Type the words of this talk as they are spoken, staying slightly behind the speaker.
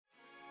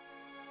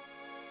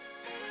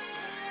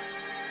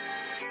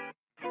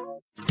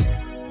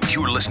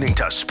You're listening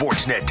to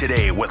Sportsnet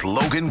Today with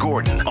Logan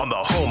Gordon on the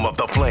home of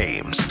the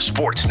Flames.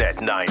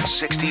 Sportsnet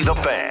 960 The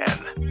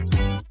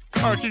Fan.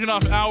 All right, kicking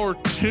off hour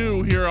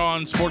 2 here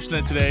on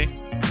Sportsnet Today.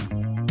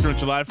 Coming to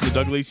you live from the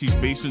Doug Lacey's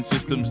Basement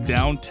Systems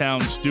downtown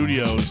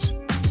studios.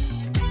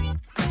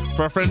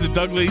 For our friends at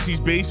Doug Lacey's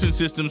Basement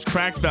Systems,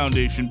 cracked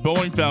foundation,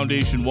 bowing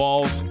foundation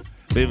walls,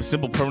 they have a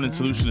simple permanent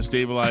solution to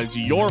stabilize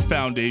your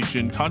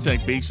foundation.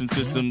 Contact Basement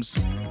Systems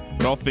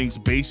for all things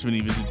basement.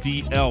 You visit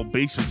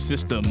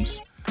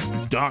dlbasementsystems.com.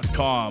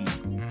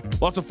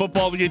 Lots of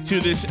football to get to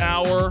this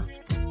hour.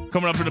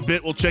 Coming up in a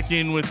bit, we'll check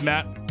in with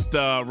Matt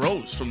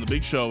Rose from The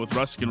Big Show with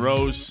Rusk and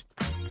Rose.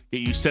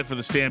 Get you set for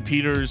the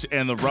Stampeders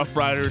and the Rough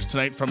Riders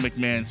tonight from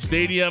McMahon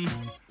Stadium.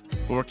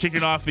 We're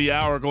kicking off the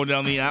hour, going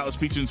down the Atlas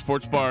Pizza and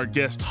Sports Bar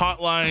guest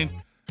hotline.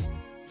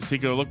 Just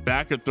taking a look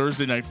back at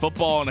Thursday Night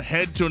Football and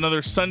ahead to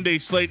another Sunday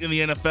slate in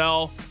the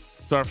NFL.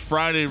 It's our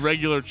Friday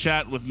regular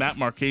chat with Matt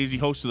Marchese,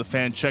 host of the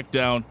Fan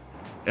Checkdown,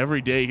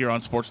 every day here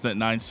on Sportsnet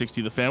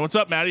 960 The Fan. What's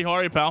up, Matty? How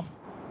are you, pal?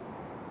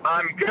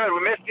 I'm good.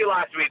 We missed you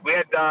last week. We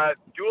had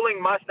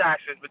dueling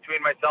mustaches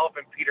between myself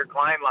and Peter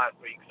Klein last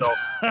week, so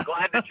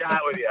glad to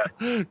chat with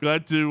you.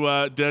 Glad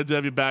to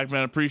have you back,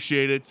 man.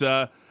 Appreciate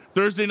it.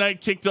 Thursday night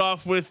kicked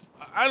off with,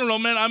 I don't know,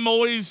 man, I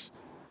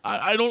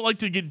don't like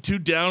to get too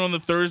down on the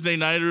Thursday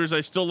nighters.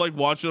 I still like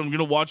watching. I'm going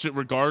to watch it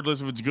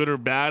regardless if it's good or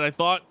bad. I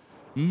thought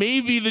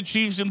maybe the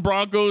Chiefs and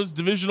Broncos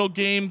divisional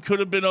game could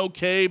have been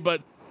okay,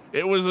 but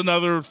it was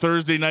another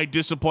Thursday night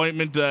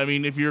disappointment. I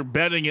mean, if you're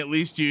betting, at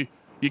least you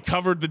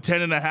covered the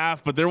 10.5,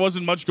 but there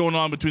wasn't much going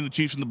on between the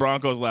Chiefs and the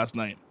Broncos last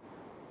night.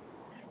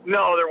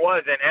 No, there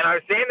wasn't. And I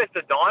was saying this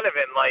to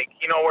Donovan,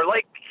 we're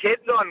like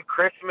kids on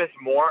Christmas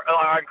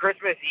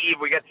Eve.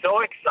 We get so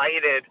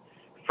excited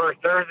for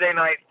Thursday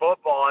night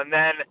football, and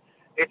then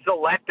it's a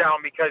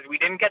letdown because we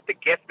didn't get the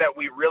gift that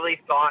we really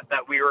thought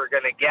that we were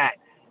going to get.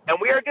 And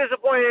we are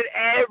disappointed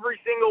every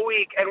single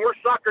week, and we're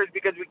suckers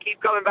because we keep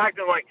coming back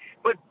to it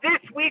but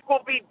this week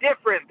will be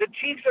different. The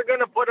Chiefs are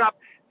going to put up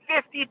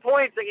 50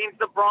 points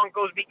against the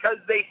Broncos because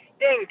they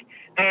stink.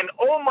 And,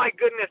 oh, my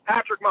goodness,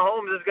 Patrick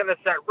Mahomes is going to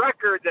set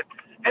records.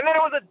 And then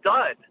it was a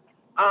dud.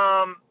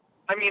 I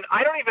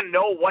don't even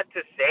know what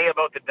to say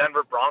about the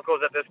Denver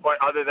Broncos at this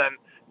point other than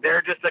they're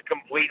just a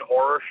complete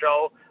horror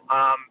show.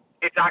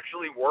 It's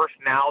actually worse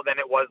now than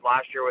it was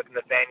last year with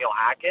Nathaniel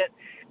Hackett.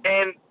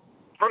 And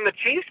from the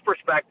Chiefs'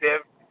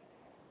 perspective,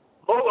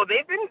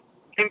 they've been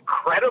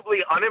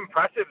incredibly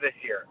unimpressive this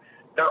year.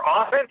 Their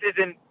offense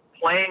isn't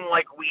playing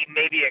like we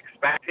maybe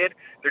expected.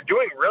 They're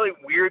doing really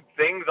weird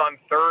things on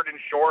 3rd and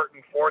short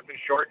and 4th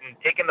and short and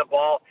taking the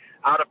ball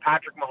out of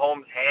Patrick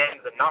Mahomes'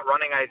 hands and not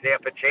running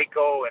Isaiah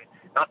Pacheco and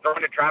not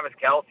throwing to Travis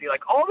Kelce.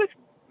 All this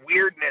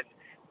weirdness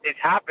is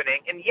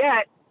happening, and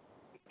yet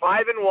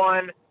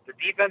 5-1, their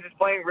defense is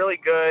playing really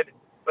good,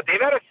 but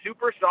they've had a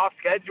super soft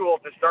schedule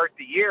to start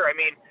the year.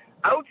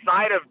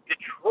 Outside of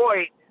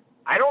Detroit,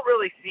 I don't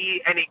really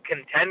see any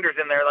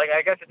contenders in there. I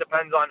guess it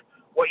depends on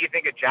what you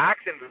think of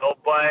Jacksonville,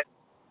 but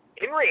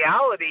in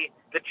reality,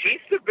 the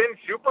Chiefs have been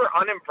super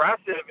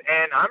unimpressive,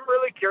 and I'm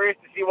really curious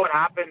to see what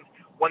happens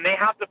when they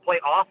have to play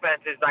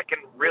offenses that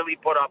can really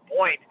put up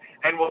points,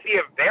 and we'll see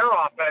if their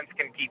offense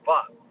can keep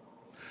up.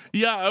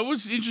 Yeah, I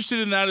was interested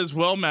in that as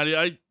well,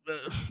 Matty.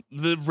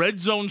 The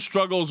red zone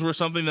struggles were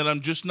something that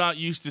I'm just not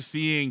used to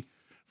seeing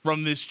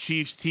from this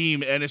Chiefs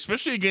team, and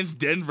especially against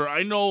Denver.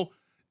 I know,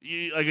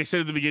 like I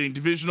said at the beginning,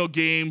 divisional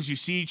games, you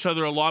see each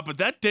other a lot, but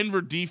that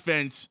Denver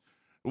defense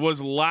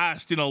was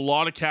last in a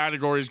lot of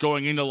categories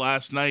going into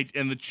last night,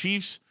 and the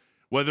Chiefs,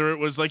 whether it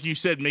was, like you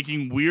said,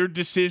 making weird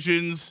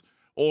decisions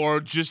or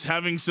just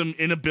having some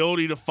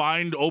inability to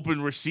find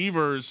open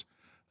receivers,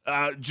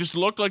 just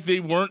looked like they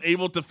weren't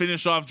able to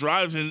finish off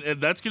drives,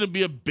 and that's going to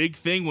be a big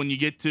thing when you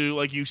get to,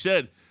 like you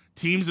said,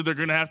 teams that they're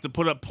going to have to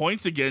put up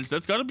points against.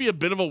 That's got to be a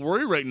bit of a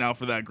worry right now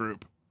for that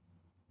group.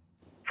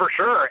 For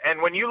sure.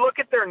 And when you look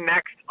at their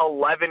next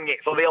 11 games,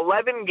 so the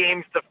 11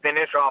 games to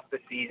finish off the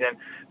season,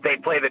 they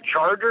play the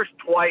Chargers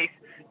twice,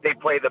 they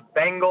play the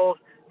Bengals,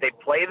 they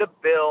play the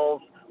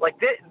Bills.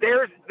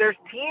 There's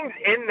teams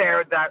in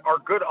there that are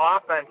good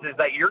offenses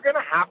that you're going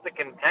to have to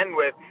contend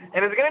with,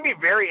 and it's going to be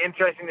very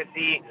interesting to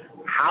see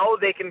how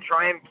they can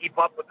try and keep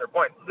up with their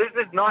points. This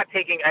is not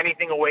taking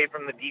anything away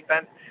from the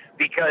defense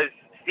because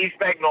Steve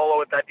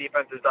Spagnuolo with that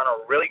defense has done a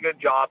really good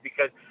job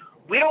because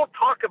we don't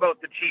talk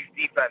about the Chiefs'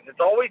 defense. It's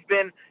always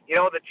been,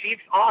 the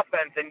Chiefs'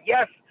 offense. And,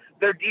 yes,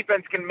 their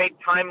defense can make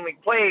timely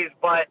plays,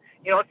 but,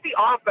 it's the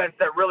offense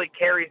that really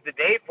carries the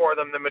day for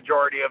them the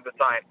majority of the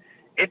time.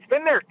 It's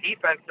been their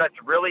defense that's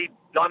really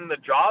done the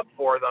job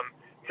for them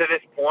to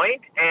this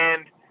point,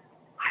 and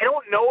I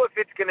don't know if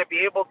it's going to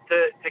be able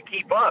to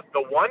keep up.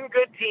 The one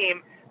good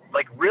team,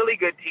 really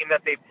good team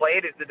that they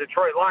played is the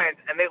Detroit Lions,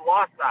 and they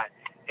lost that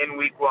in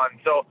week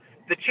 1. So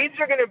the Chiefs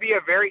are going to be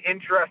a very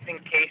interesting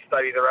case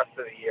study the rest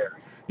of the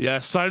year. Yeah,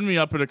 sign me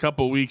up in a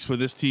couple of weeks where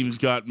this team's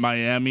got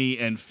Miami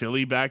and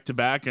Philly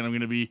back-to-back, and I'm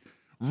going to be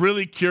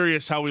really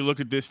curious how we look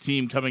at this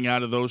team coming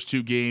out of those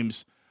two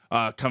games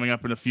coming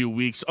up in a few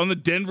weeks. On the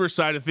Denver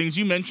side of things,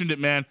 you mentioned it,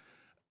 man.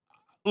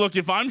 Look,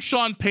 if I'm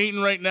Sean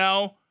Payton right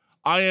now,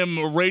 I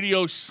am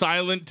radio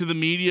silent to the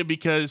media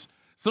because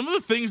some of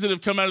the things that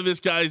have come out of this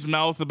guy's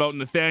mouth about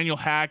Nathaniel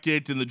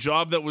Hackett and the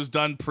job that was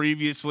done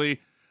previously.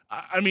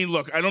 I mean,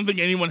 look, I don't think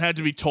anyone had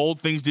to be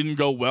told things didn't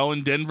go well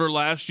in Denver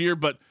last year,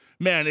 but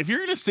man, if you're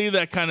going to say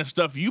that kind of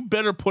stuff, you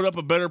better put up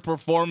a better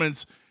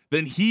performance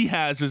than he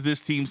has as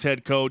this team's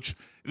head coach.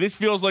 This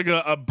feels like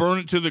a burn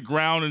it to the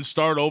ground and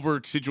start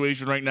over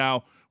situation right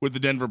now with the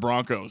Denver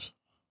Broncos.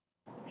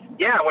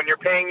 Yeah, when you're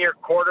paying your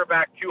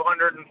quarterback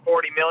 $240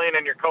 million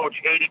and your coach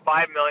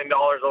 $85 million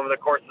over the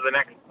course of the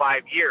next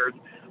 5 years.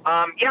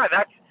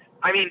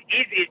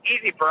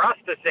 Easy for us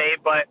to say,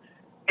 but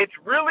it's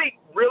really,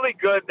 really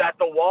good that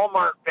the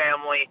Walmart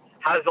family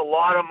has a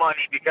lot of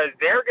money because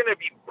they're going to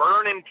be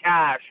burning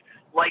cash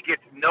like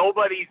it's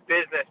nobody's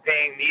business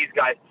paying these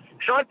guys.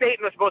 Sean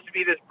Payton was supposed to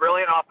be this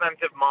brilliant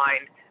offensive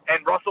mind,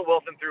 and Russell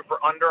Wilson threw for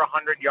under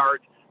 100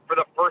 yards for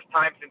the first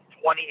time since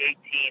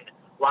 2018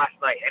 last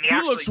night. And he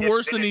looks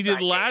worse than he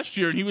did last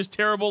year, and he was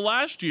terrible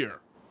last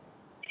year.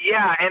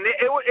 Yeah, and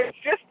it's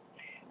just,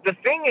 the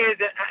thing is,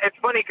 it's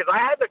funny because I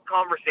had the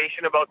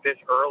conversation about this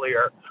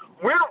earlier.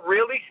 We're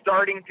really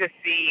starting to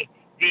see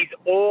these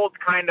old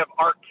kind of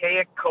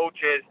archaic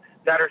coaches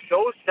that are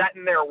so set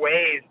in their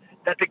ways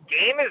that the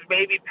game is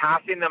maybe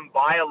passing them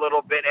by a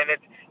little bit. And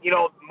it's,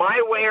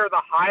 my way or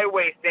the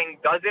highway thing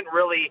doesn't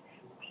really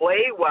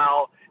play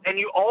well. And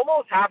you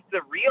almost have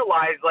to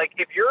realize, like,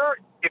 if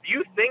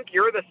you think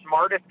you're the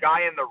smartest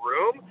guy in the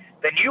room,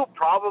 then you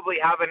probably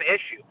have an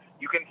issue.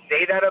 You can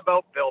say that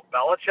about Bill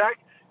Belichick.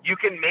 You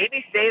can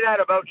maybe say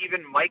that about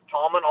even Mike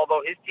Tomlin,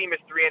 although his team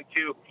is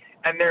 3-2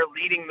 and they're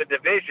leading the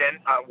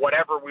division,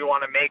 whatever we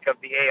want to make of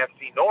the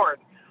AFC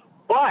North.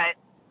 But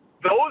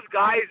those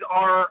guys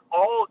are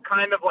all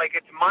kind of like,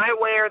 it's my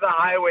way or the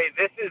highway.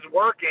 This is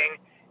working.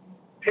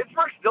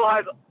 Pittsburgh still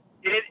has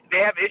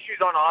they have issues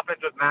on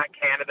offense with Matt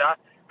Canada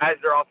as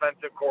their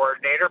offensive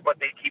coordinator, but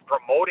they keep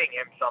promoting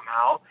him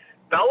somehow.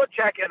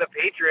 Belichick and the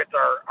Patriots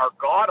are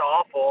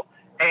god-awful,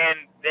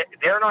 and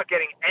they're not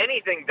getting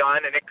anything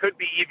done, and it could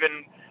be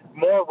even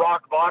more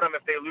rock bottom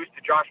if they lose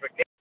to Josh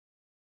McDaniels.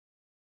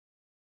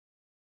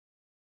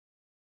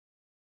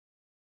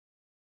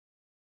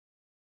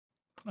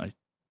 I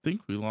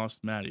think we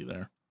lost Maddie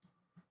there.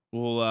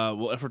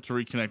 We'll effort to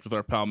reconnect with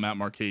our pal Matt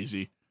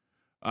Marchese,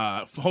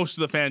 host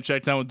of the Fan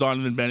Checkdown with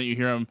Donovan Bennett. You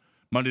hear him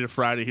Monday to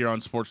Friday here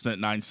on Sportsnet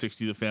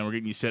 960 The Fan. We're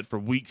getting you set for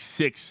Week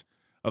 6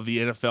 of the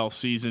NFL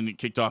season. It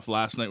kicked off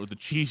last night with the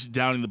Chiefs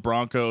downing the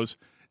Broncos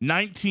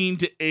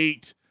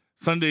 19-8.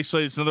 Sunday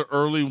slate. It's another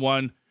early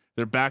one.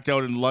 They're back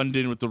out in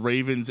London with the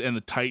Ravens and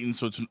the Titans,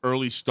 so it's an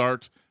early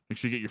start. Make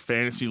sure you get your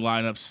fantasy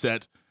lineup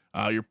set.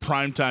 Your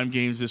primetime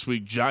games this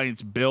week: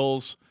 Giants,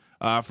 Bills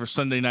for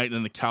Sunday night, and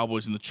then the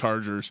Cowboys and the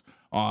Chargers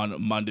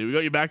on Monday. We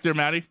got you back there,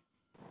 Matty?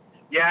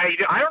 Yeah,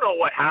 I don't know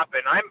what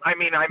happened.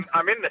 I'm in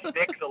the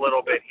sticks a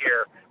little bit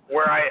here,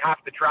 where I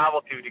have to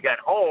travel to get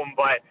home.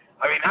 But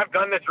I mean, I've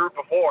done this route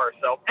before.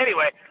 So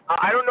anyway,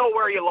 I don't know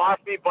where you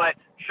lost me, but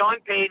Sean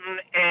Payton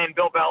and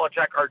Bill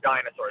Belichick are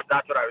dinosaurs.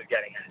 That's what I was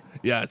getting at.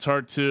 Yeah, it's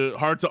hard to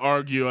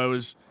argue. I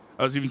was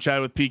even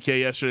chatting with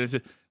PK yesterday. I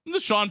said the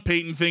Sean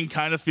Payton thing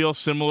kind of feels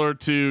similar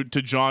to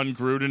John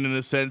Gruden in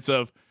the sense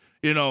of,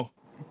 I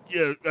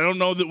don't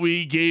know that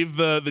we gave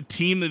the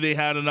team that they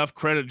had enough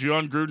credit.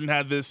 John Gruden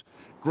had this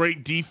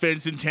great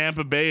defense in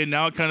Tampa Bay, and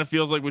now it kind of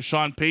feels like with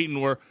Sean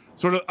Payton, we're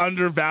sort of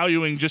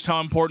undervaluing just how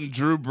important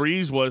Drew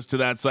Brees was to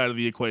that side of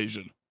the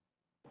equation.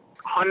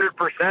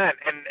 100%,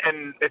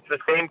 and it's the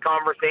same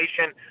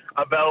conversation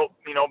about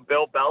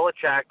Bill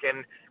Belichick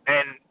and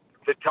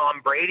the Tom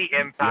Brady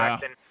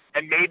impact,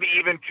 and maybe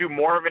even to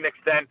more of an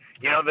extent,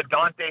 the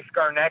Dante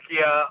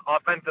Scarnecchia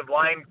offensive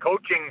line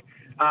coaching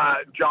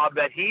job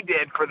that he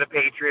did for the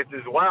Patriots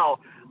as well.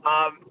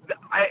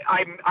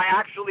 I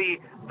actually,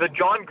 the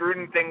John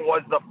Gruden thing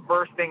was the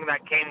first thing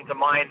that came to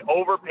mind,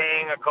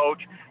 overpaying a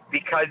coach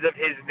because of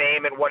his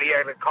name and what he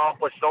had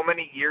accomplished so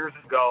many years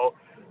ago.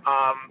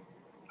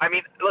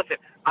 Listen,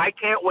 I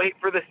can't wait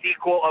for the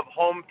sequel of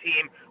Home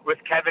Team with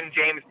Kevin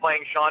James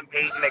playing Sean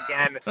Payton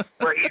again,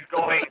 where he's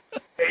going,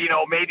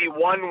 maybe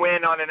one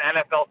win on an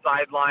NFL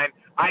sideline.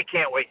 I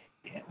can't wait.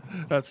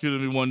 That's going to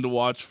be one to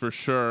watch for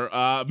sure.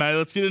 Matt,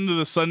 let's get into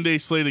the Sunday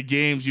slate of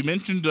games. You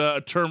mentioned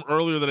a term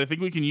earlier that I think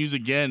we can use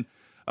again,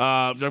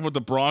 talking about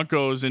the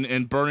Broncos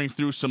and burning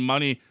through some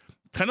money.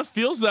 Kind of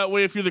feels that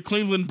way if you're the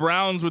Cleveland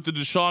Browns with the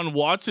Deshaun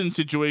Watson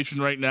situation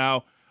right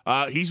now.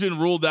 He's been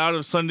ruled out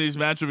of Sunday's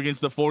matchup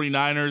against the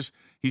 49ers.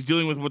 He's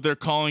dealing with what they're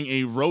calling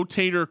a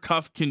rotator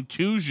cuff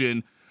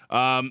contusion.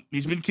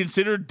 He's been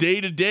considered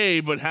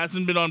day-to-day, but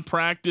hasn't been on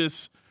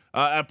practice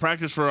at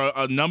practice for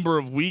a number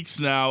of weeks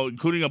now,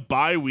 including a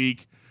bye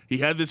week. He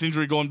had this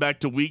injury going back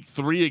to week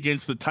 3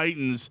 against the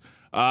Titans.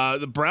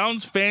 The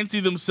Browns fancy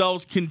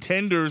themselves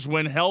contenders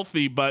when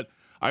healthy, but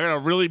I got a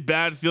really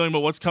bad feeling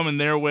about what's coming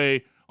their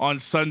way on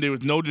Sunday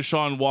with no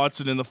Deshaun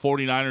Watson and the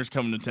 49ers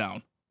coming to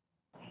town.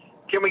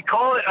 Can we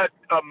call it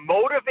a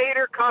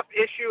motivator cuff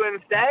issue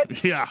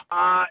instead? Yeah.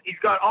 He's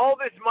got all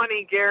this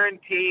money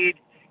guaranteed.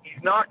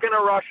 He's not going to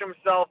rush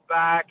himself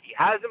back. He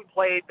hasn't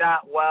played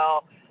that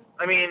well.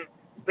 I mean,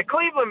 the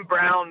Cleveland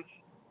Browns,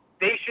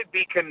 they should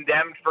be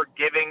condemned for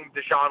giving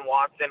Deshaun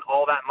Watson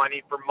all that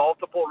money for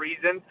multiple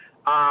reasons.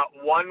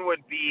 One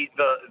would be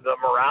the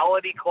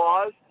morality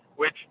clause,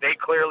 which they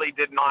clearly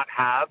did not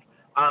have.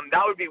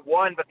 That would be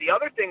one. But the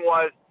other thing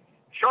was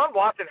Deshaun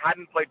Watson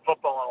hadn't played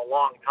football in a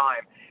long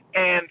time.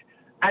 And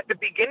at the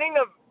beginning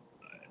of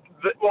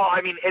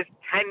his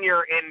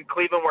tenure in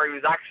Cleveland, where he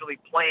was actually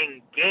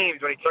playing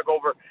games when he took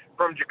over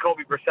from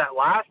Jacoby Brissett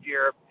last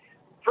year,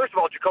 first of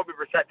all, Jacoby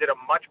Brissett did a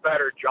much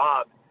better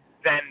job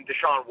than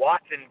Deshaun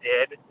Watson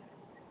did.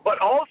 But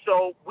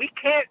also, we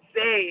can't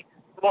say,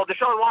 well,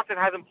 Deshaun Watson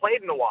hasn't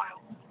played in a while.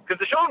 Because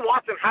Deshaun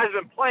Watson has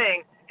been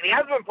playing, and he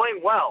hasn't been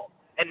playing well.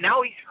 And now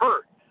he's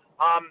hurt.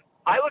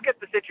 I look at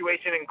the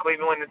situation in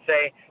Cleveland and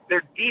say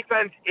their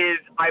defense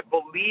is, I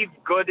believe,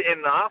 good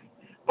enough.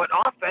 But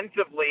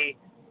offensively,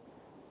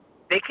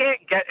 they can't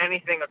get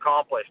anything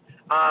accomplished.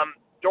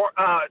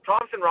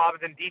 Thompson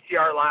Robinson,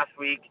 DTR last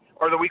week,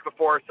 or the week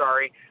before,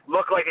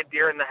 looked like a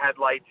deer in the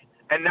headlights,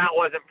 and that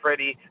wasn't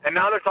pretty. And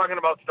now they're talking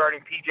about starting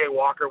P.J.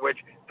 Walker, which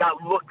that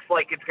looks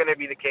like it's going to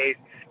be the case.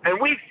 And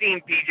we've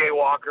seen P.J.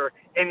 Walker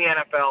in the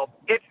NFL.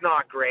 It's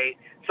not great.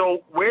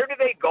 So where do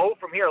they go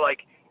from here?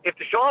 Like, if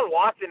Deshaun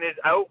Watson is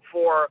out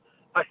for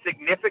a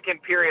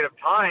significant period of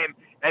time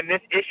and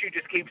this issue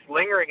just keeps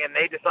lingering and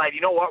they decide,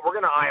 you know what, we're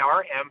going to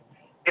IR him,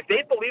 if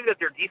they believe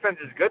that their defense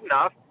is good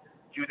enough,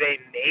 do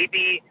they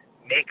maybe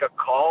make a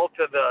call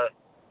to the,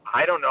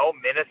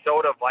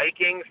 Minnesota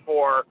Vikings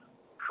for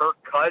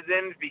Kirk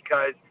Cousins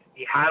because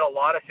he had a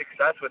lot of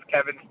success with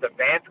Kevin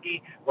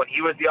Stefanski when he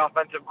was the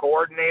offensive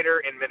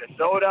coordinator in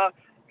Minnesota?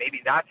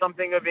 Maybe that's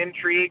something of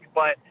intrigue.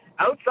 But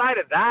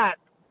outside of that,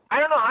 I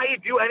don't know how you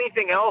do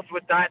anything else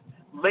with that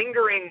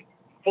lingering,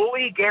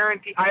 fully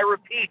guaranteed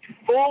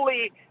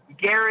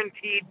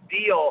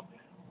deal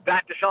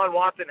that Deshaun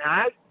Watson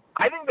has.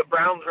 I think the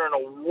Browns are in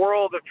a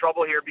world of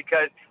trouble here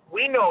because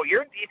we know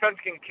your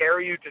defense can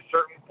carry you to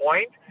certain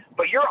points,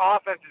 but your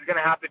offense is going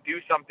to have to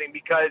do something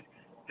because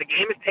the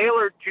game is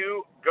tailored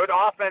to good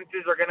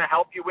offenses are going to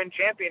help you win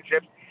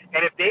championships.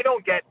 And if they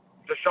don't get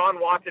Deshaun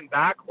Watson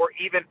back or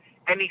even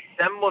any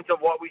semblance of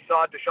what we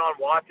saw Deshaun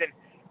Watson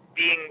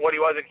being what he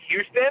was in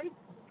Houston,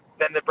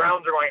 then the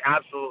Browns are going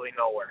absolutely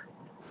nowhere.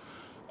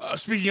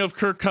 Speaking of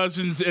Kirk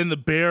Cousins and the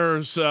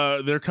Bears,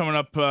 they're coming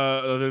up.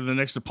 They're the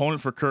next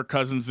opponent for Kirk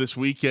Cousins this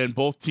weekend.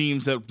 Both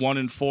teams at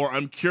 1-4.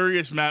 I'm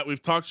curious, Matt.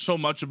 We've talked so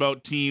much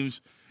about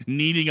teams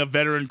needing a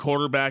veteran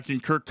quarterback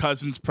and Kirk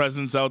Cousins'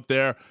 presence out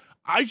there.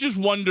 I just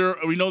wonder.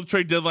 We know the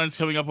trade deadline is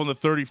coming up on the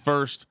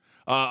 31st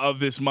of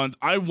this month.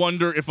 I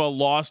wonder if a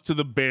loss to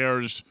the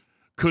Bears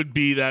could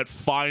be that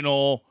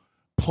final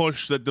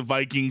push that the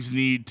Vikings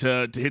need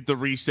to hit the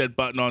reset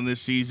button on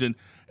this season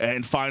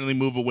and finally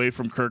move away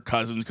from Kirk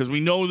Cousins, because we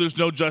know there's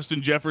no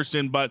Justin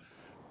Jefferson, but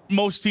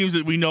most teams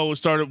that we know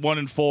start at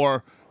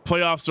 1-4.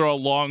 Playoffs are a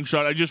long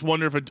shot. I just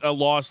wonder if a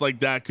loss like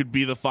that could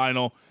be the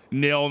final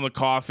nail in the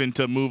coffin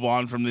to move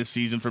on from this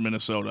season for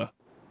Minnesota.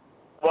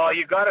 Well,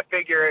 you got to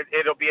figure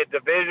it'll be a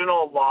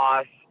divisional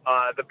loss.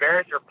 The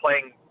Bears are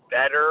playing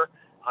better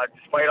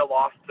despite a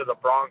loss to the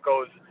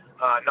Broncos,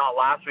 not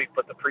last week,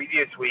 but the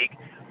previous week.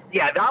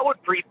 Yeah, that would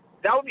be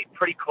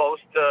pretty close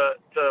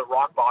to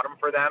rock bottom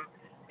for them.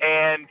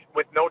 And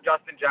with no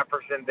Justin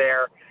Jefferson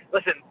there,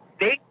 listen,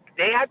 they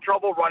had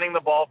trouble running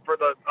the ball for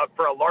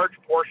a large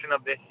portion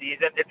of this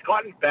season. It's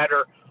gotten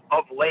better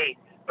of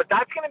late, but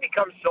that's going to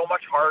become so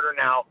much harder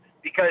now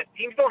because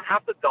teams don't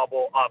have to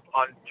double up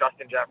on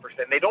Justin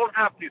Jefferson. They don't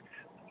have to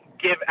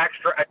give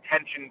extra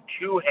attention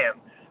to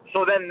him.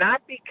 So then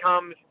that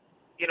becomes,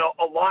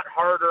 a lot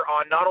harder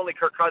on not only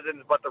Kirk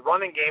Cousins but the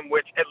running game,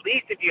 which at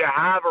least if you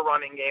have a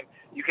running game,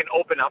 you can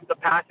open up the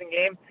passing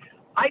game.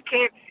 I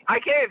can't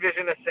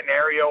envision a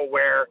scenario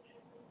where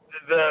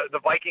the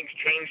Vikings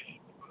change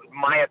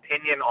my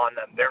opinion on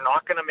them. They're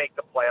not going to make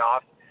the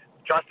playoffs.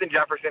 Justin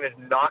Jefferson is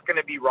not going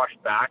to be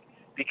rushed back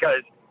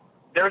because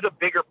there's a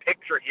bigger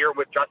picture here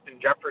with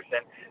Justin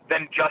Jefferson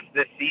than just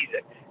this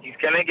season. He's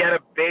going to get a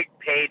big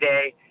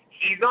payday.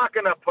 He's not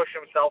going to push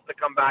himself to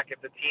come back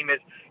if the team is,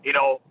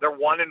 they're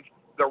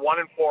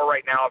 1-4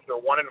 right now. If they're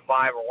 1-5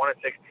 or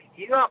 1-6,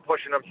 he's not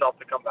pushing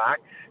himself to come back.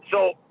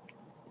 So,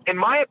 in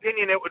my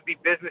opinion, it would be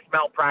business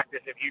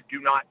malpractice if you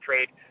do not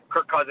trade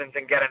Kirk Cousins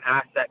and get an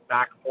asset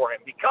back for him,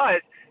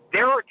 because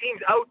there are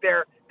teams out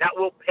there that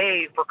will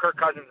pay for Kirk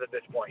Cousins at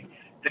this point.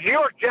 The New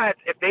York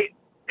Jets, if they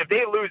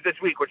lose this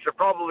week, which they're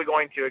probably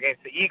going to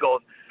against the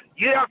Eagles,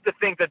 you have to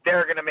think that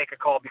they're going to make a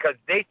call because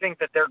they think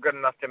that they're good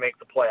enough to make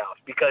the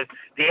playoffs, because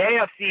the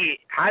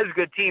AFC has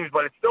good teams,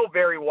 but it's still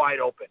very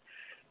wide open.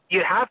 You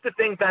have to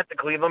think that the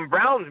Cleveland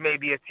Browns may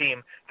be a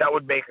team that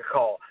would make a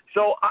call.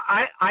 So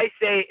I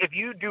say if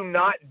you do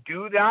not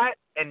do that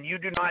and you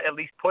do not at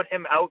least put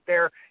him out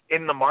there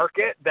in the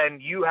market, then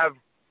you have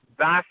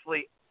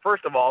vastly,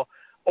 first of all,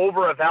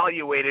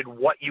 over-evaluated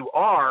what you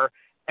are,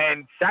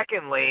 and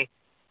secondly,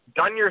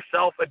 done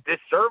yourself a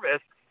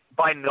disservice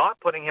by not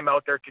putting him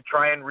out there to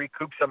try and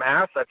recoup some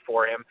assets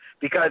for him,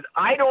 because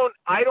I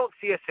don't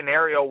see a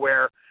scenario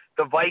where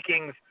the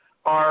Vikings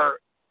are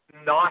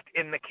not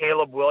in the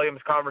Caleb Williams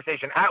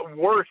conversation. At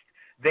worst,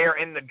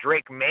 they're in the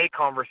Drake May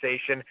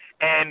conversation,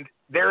 and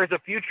there is a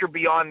future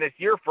beyond this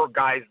year for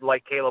guys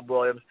like Caleb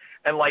Williams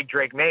and like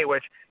Drake May,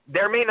 which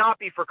there may not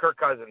be for Kirk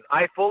Cousins.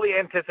 I fully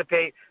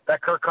anticipate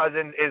that Kirk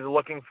Cousins is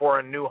looking for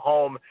a new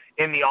home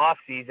in the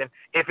offseason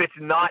if it's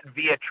not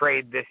via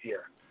trade this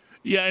year.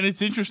 Yeah, and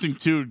it's interesting,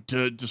 too,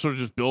 to sort of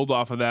just build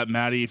off of that,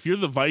 Matty. If you're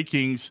the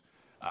Vikings,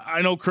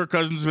 I know Kirk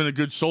Cousins has been a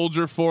good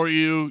soldier for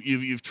you.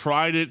 You've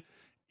tried it.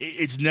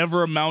 It's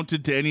never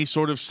amounted to any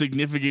sort of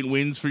significant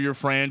wins for your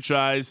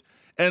franchise.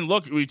 And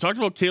look, we talked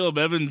about Caleb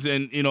Evans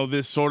and,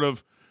 this sort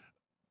of,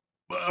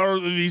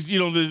 or these,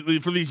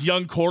 for these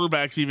young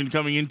quarterbacks even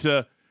coming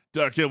into,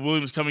 Caleb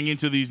Williams coming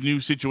into these new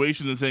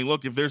situations and saying,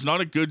 look, if there's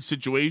not a good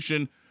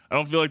situation, I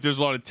don't feel like there's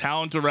a lot of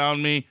talent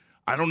around me.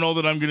 I don't know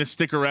that I'm going to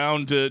stick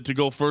around to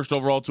go first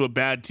overall to a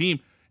bad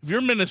team. If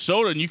you're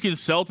Minnesota and you can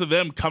sell to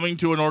them coming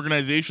to an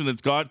organization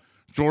that's got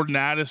Jordan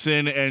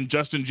Addison and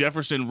Justin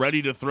Jefferson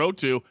ready to throw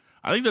to,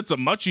 I think that's a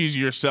much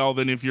easier sell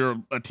than if you're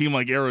a team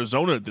like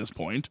Arizona at this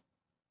point.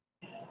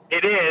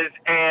 It is,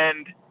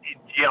 and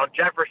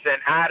Jefferson,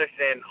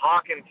 Addison,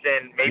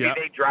 Hawkinson, maybe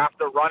they draft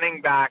a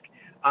running back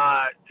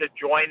to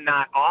join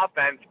that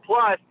offense.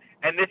 Plus,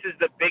 and this is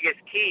the biggest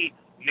key,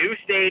 new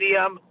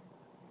stadium,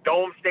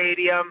 dome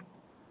stadium.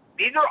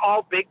 These are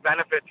all big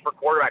benefits for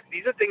quarterbacks.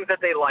 These are things that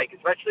they like,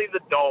 especially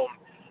the dome.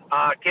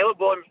 Caleb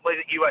Williams plays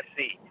at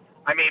USC.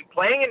 I mean,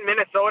 playing in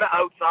Minnesota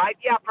outside,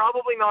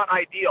 probably not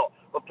ideal.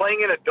 But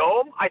playing in a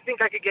dome, I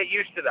think I could get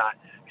used to that.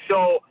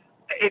 So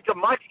it's a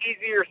much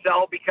easier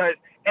sell because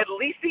at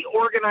least the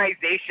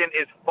organization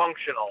is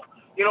functional.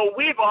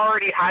 We've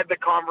already had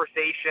the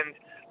conversations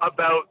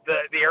about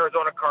the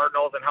Arizona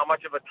Cardinals and how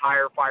much of a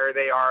tire fire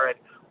they are and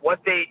what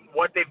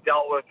they've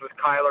dealt with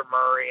Kyler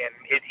Murray, and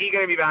is he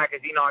going to be back? Is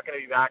he not going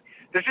to be back?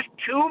 There's just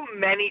too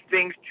many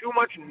things, too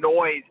much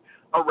noise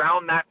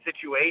around that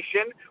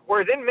situation.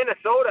 Whereas in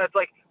Minnesota, it's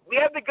like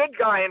we have the good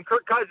guy in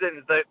Kirk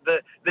Cousins,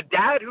 the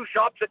dad who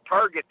shops at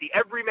Target, the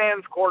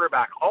everyman's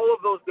quarterback, all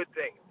of those good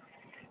things.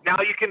 Now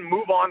you can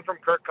move on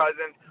from Kirk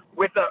Cousins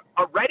with a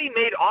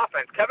ready-made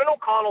offense. Kevin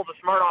O'Connell's a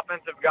smart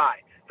offensive guy.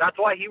 That's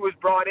why he was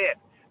brought in.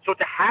 So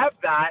to have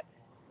that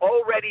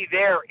already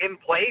there in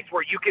place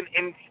where you can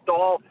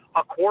install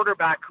a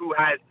quarterback who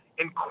has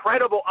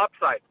incredible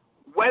upside,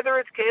 whether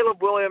it's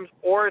Caleb Williams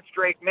or it's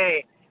Drake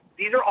May,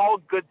 these are all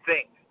good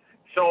things.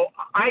 So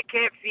I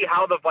can't see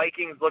how the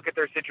Vikings look at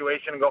their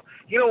situation and go,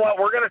 you know what,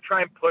 we're going to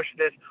try and push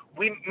this.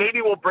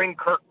 Maybe we'll bring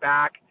Kirk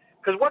back.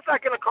 Because what's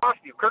that going to cost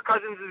you? Kirk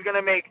Cousins is going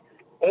to make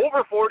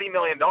over $40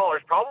 million,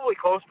 probably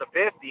close to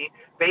 50,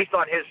 based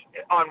on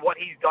what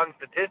he's done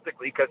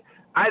statistically. Because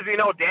as we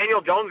know,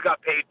 Daniel Jones got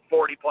paid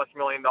 $40+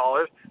 million.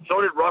 So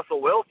did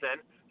Russell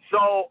Wilson.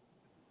 So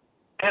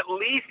at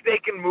least they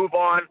can move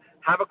on,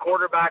 have a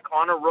quarterback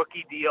on a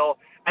rookie deal,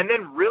 and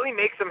then really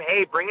make some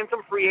hay, bring in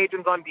some free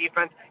agents on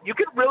defense. You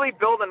could really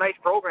build a nice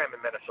program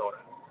in Minnesota.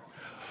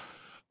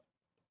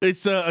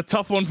 It's a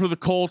tough one for the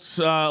Colts.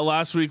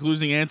 Last week,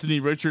 losing Anthony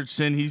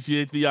Richardson. He's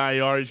at the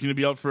IR. He's going to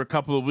be out for a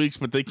couple of weeks,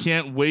 but they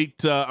can't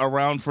wait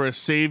around for a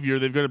savior.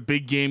 They've got a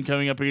big game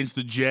coming up against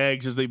the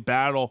Jags as they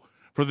battle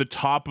for the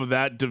top of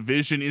that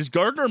division. Is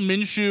Gardner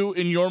Minshew,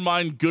 in your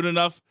mind, good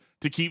enough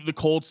to keep the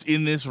Colts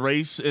in this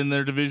race in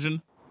their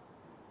division?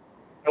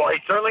 Well, he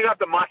certainly got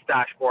the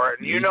mustache for it.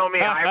 And you know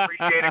me, I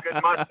appreciate a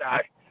good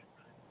mustache.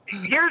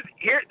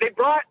 They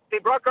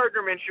brought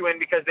Gardner Minshew in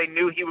because they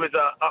knew he was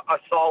a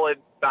solid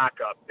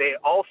backup. They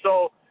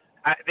also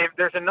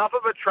there's enough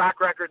of a track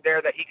record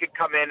there that he could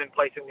come in and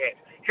play some games.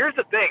 Here's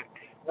the thing: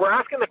 we're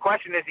asking the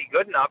question, is he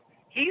good enough?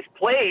 He's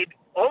played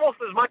almost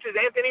as much as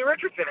Anthony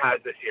Richardson has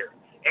this year.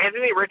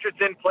 Anthony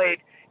Richardson played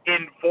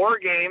in 4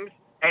 games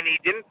and he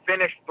didn't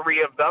finish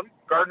 3 of them.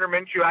 Gardner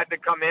Minshew had to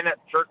come in at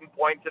certain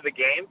points of the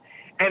game,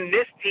 and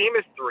this team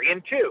is 3-2.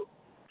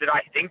 Did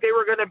I think they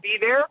were going to be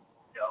there?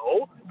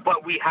 No,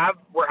 but we're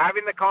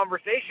having the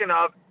conversation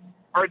of,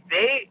 are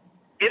they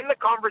in the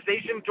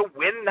conversation to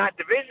win that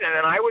division?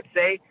 And I would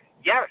say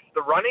yes.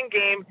 The running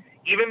game,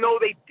 even though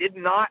they did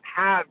not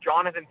have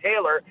Jonathan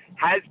Taylor,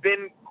 has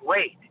been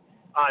great.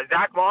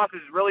 Zach Moss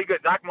is really good.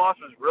 Zach Moss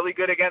was really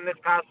good again this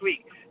past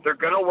week. They're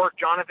going to work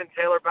Jonathan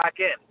Taylor back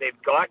in. They've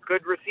got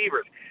good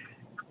receivers.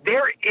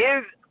 There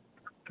is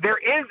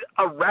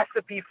a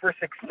recipe for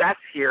success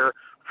here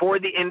for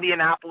the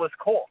Indianapolis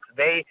Colts.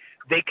 They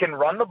can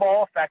run the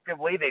ball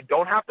effectively. They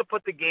don't have to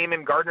put the game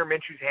in Gardner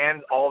Minshew's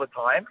hands all the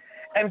time.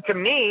 And to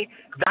me,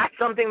 that's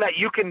something that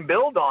you can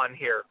build on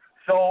here.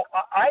 So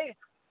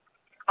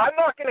I'm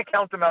not going to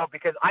count them out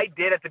because I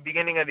did at the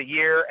beginning of the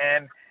year,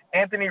 and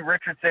Anthony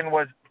Richardson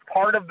was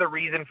part of the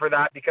reason for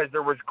that because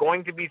there was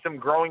going to be some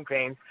growing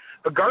pains.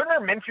 But Gardner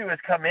Minshew has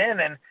come in,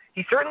 and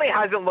he certainly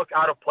hasn't looked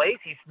out of place.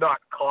 He's not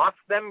cost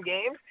them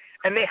games,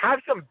 and they have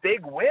some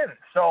big wins.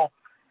 So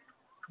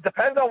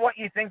depends on what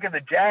you think of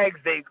the Jags.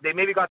 They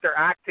maybe got their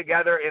act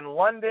together in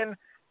London.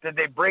 Did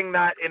they bring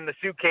that in the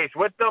suitcase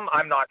with them?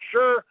 I'm not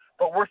sure,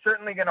 but we're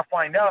certainly going to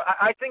find out.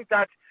 I think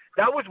that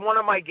was one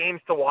of my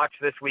games to watch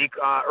this week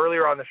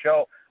earlier on the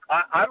show.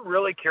 I'm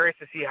really curious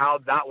to see how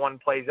that one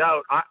plays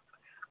out.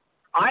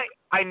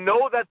 I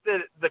know that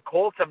the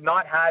Colts have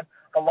not had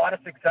a lot of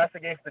success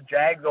against the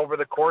Jags over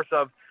the course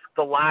of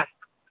the last,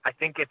 I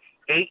think it's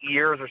 8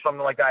 years or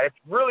something like that. It's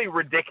really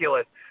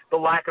ridiculous, the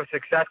lack of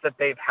success that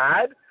they've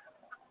had.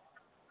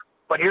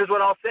 But here's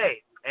what I'll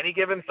say. Any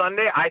given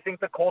Sunday, I think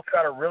the Colts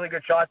got a really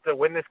good shot to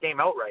win this game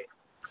outright.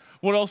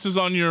 What else is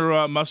on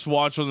your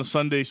must-watch on the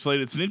Sunday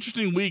slate? It's an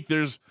interesting week.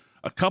 There's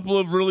a couple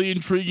of really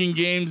intriguing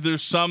games.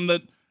 There's some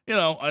that,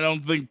 I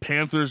don't think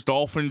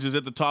Panthers-Dolphins is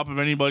at the top of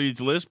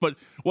anybody's list. But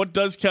what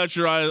does catch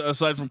your eye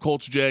aside from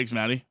Colts-Jags,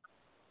 Matty?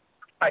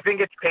 I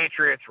think it's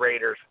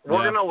Patriots-Raiders.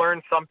 We're going to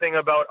learn something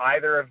about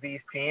either of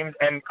these teams.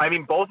 And,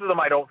 both of them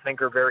I don't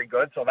think are very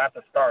good, so that's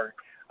a start.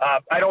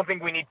 I don't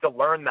think we need to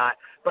learn that.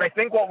 But I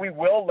think what we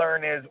will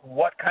learn is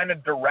what kind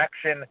of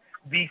direction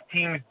these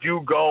teams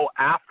do go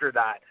after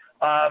that.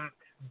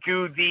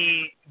 Do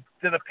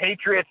the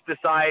Patriots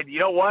decide, you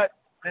know what,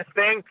 this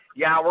thing,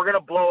 we're going to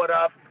blow it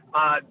up?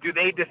 Do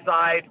they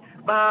decide,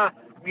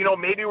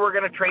 maybe we're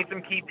going to trade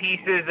some key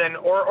pieces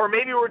or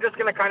maybe we're just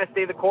going to kind of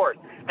stay the course?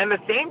 And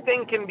the same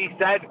thing can be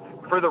said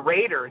for the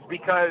Raiders,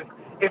 because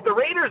if the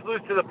Raiders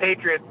lose to the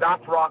Patriots,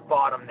 that's rock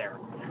bottom there.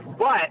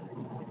 But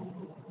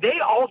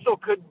they also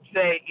could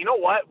say, you know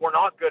what, we're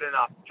not good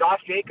enough. Josh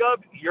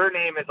Jacobs, your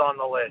name is on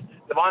the list.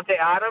 Davante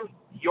Adams,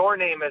 your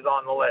name is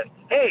on the list.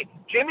 Hey,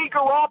 Jimmy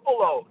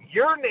Garoppolo,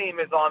 your name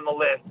is on the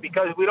list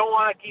because we don't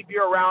want to keep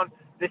you around.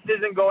 This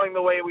isn't going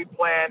the way we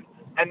planned,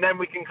 and then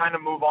we can kind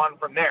of move on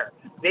from there.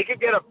 They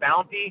could get a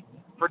bounty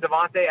for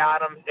Davante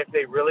Adams if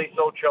they really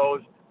so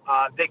chose.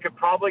 They could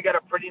probably get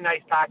a pretty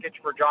nice package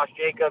for Josh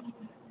Jacobs.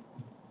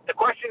 The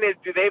question is,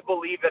 do they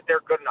believe that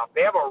they're good enough?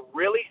 They have a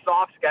really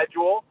soft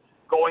schedule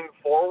going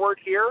forward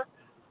here,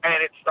 and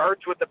it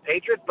starts with the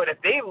Patriots. But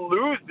if they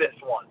lose this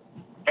one,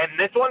 and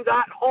this one's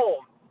at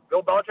home,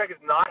 Bill Belichick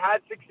has not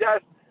had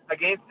success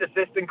against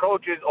assistant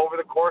coaches over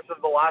the course of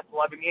the last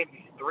 11 games.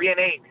 He's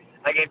 3-8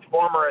 against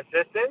former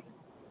assistants.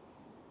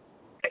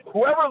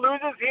 Whoever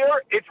loses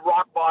here, it's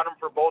rock bottom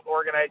for both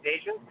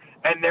organizations,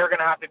 and they're going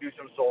to have to do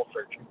some soul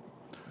searching.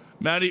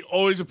 Matty,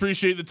 always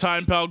appreciate the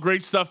time, pal.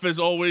 Great stuff as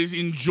always.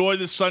 Enjoy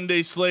the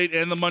Sunday slate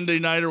and the Monday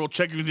Nighter. We'll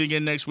check in with you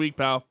again next week,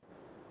 pal.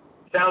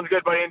 Sounds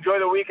good, buddy. Enjoy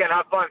the weekend.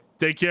 Have fun.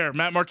 Take care.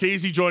 Matt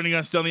Marchese joining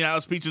us down the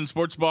Atlas Pizza and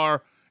Sports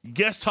Bar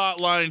guest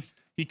hotline.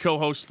 He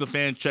co-hosts the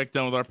Fan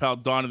Checkdown with our pal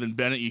Donovan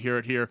Bennett. You hear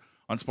it here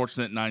on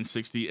Sportsnet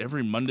 960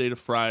 every Monday to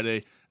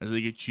Friday as they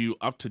get you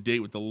up to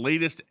date with the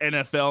latest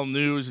NFL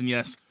news. And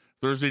yes,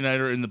 Thursday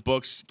Nighter in the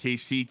books.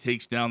 KC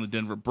takes down the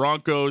Denver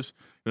Broncos.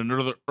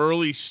 Another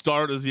early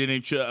start as the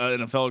NFL,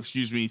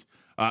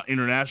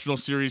 international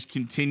series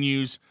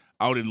continues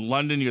out in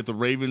London. You got the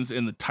Ravens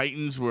and the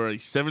Titans, where a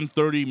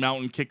 7:30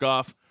 Mountain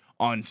kickoff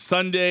on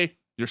Sunday.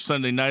 Your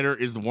Sunday Nighter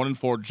is the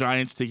 1-4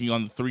 Giants taking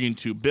on the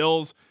 3-2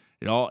 Bills.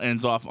 It all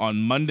ends off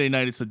on Monday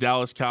night. It's the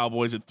Dallas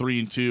Cowboys at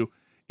 3-2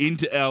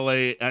 into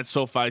LA at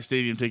SoFi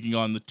Stadium taking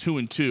on the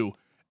 2-2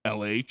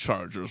 LA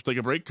Chargers. Take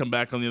a break, come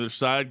back on the other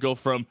side, go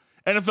from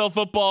NFL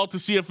football to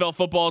CFL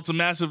football. It's a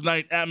massive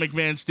night at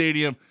McMahon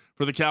Stadium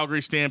for the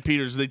Calgary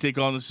Stampeders as they take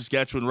on the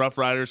Saskatchewan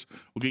Roughriders.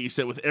 We'll get you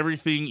set with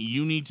everything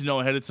you need to know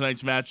ahead of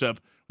tonight's matchup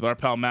with our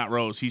pal Matt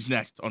Rose. He's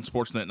next on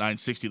Sportsnet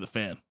 960 The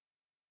Fan.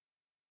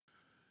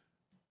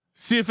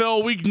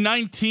 CFL Week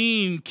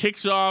 19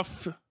 kicks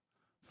off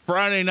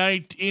Friday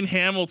night in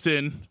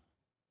Hamilton.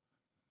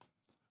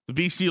 The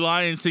BC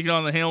Lions taking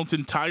on the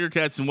Hamilton Tiger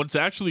Cats in what's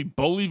actually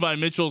Bo Levi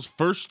Mitchell's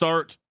first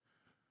start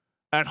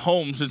at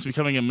home since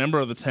becoming a member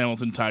of the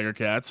Hamilton Tiger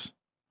Cats.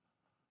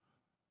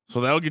 So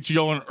that'll get you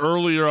going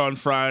earlier on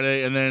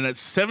Friday. And then at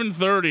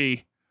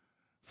 7:30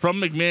 from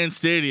McMahon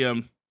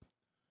Stadium,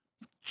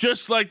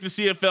 just like the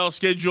CFL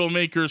schedule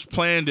makers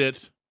planned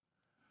it,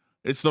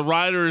 it's the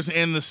Riders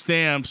and the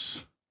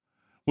Stamps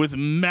with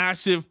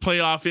massive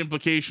playoff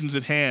implications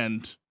at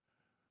hand.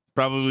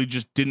 Probably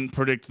just didn't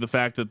predict the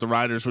fact that the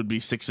Riders would be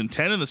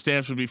 6-10 and the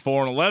Stamps would be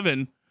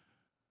 4-11.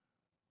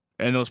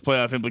 And those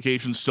playoff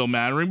implications still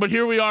mattering. But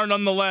here we are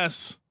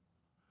nonetheless.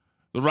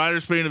 The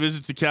Riders paying a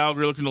visit to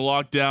Calgary, looking to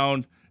lock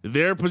down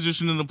their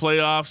position in the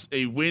playoffs.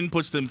 A win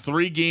puts them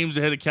 3 games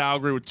ahead of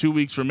Calgary with 2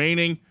 weeks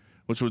remaining,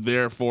 which would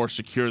therefore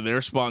secure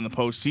their spot in the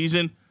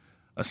postseason.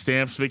 A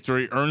Stamps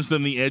victory earns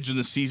them the edge in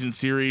the season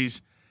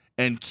series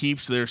and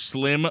keeps their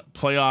slim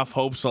playoff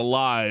hopes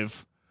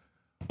alive.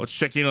 Let's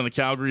check in on the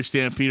Calgary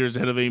Stampeders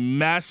ahead of a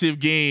massive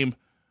game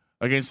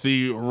against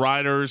the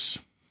Riders.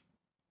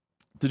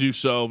 To do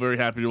so, very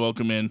happy to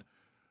welcome in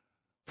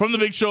from the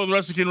big show with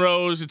Russick and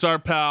Rose, it's our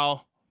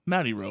pal,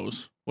 Matty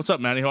Rose. What's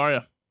up, Matty? How are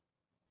you?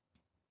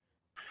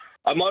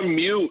 I'm on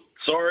mute.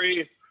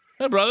 Sorry.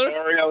 Hey, brother.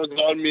 Sorry, I was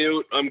on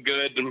mute. I'm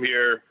good. I'm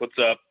here. What's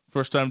up?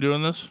 First time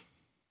doing this?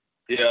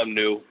 Yeah, I'm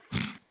new.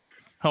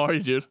 How are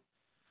you, dude?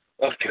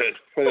 I'm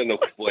good. No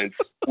complaints.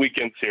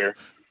 Weekend's here.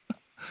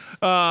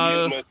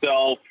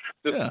 Myself.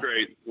 This is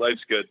great.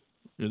 Life's good.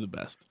 You're the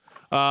best.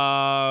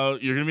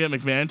 You're going to be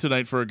at McMahon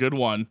tonight for a good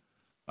one.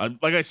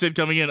 Like I said,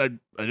 coming in,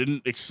 I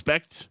didn't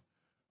expect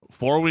a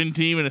 4-win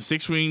team and a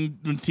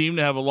 6-win team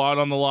to have a lot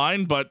on the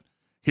line, but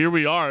here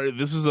we are.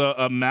 This is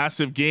a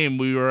massive game.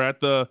 We were at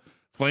the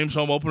Flames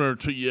home opener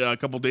a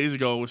couple days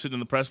ago. We're sitting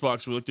in the press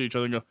box. We looked at each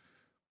other and go,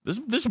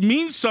 This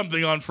means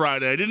something on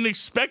Friday. I didn't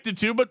expect it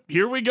to, but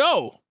here we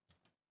go.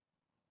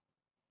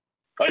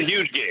 A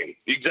huge game,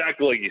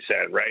 exactly like you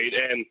said, right?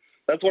 And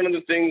that's one of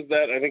the things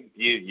that I think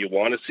you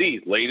want to see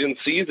late in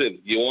season.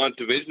 You want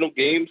divisional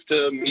games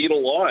to mean a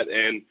lot.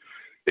 And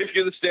if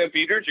you're the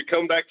Stampeders, you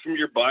come back from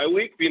your bye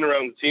week, being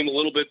around the team a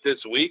little bit this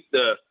week,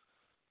 the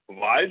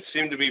vibes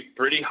seem to be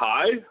pretty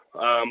high.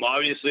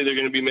 Obviously, they're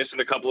going to be missing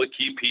a couple of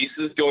key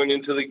pieces going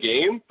into the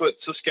game, but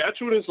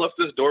Saskatchewan has left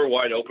this door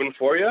wide open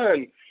for you,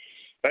 and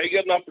now you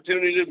get an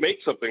opportunity to make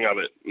something of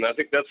it. And I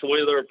think that's the way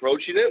they're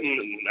approaching it.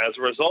 And as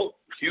a result,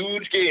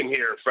 huge game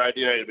here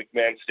Friday night at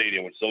McMahon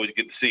Stadium, which is always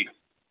good to see.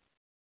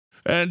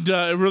 And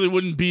it really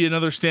wouldn't be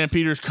another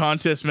Stampeders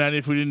contest, Matty,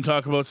 if we didn't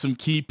talk about some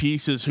key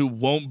pieces who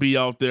won't be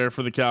out there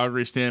for the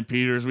Calgary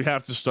Stampeders. We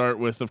have to start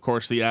with, of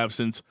course, the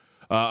absence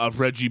of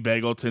Reggie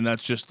Begelton.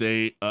 That's just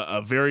a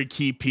very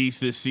key piece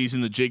this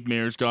season that Jake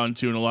Maier's gone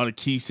to in a lot of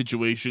key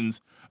situations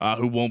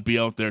who won't be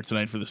out there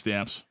tonight for the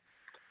Stamps.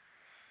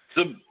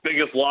 It's the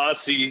biggest loss.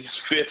 He's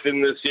fifth in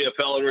the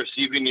CFL in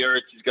receiving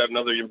yards. He's got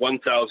another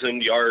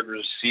 1,000-yard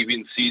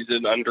receiving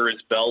season under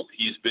his belt.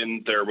 He's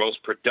been their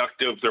most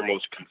productive, their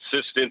most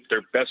consistent,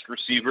 their best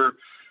receiver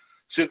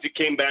since he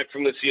came back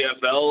from the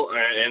CFL,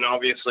 and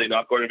obviously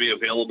not going to be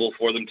available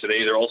for them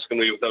today. They're also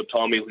going to be without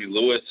Tommy Lee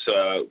Lewis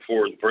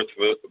for the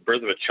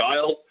birth of a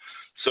child.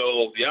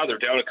 So, yeah, they're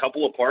down a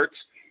couple of parts.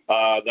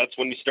 That's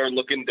when you start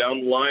looking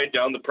down the line,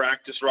 down the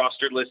practice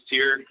roster list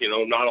here. You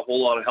know, not a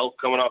whole lot of help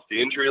coming off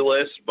the injury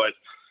list, but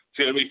it's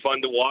going to be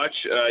fun to watch,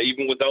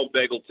 even without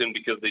Begelton,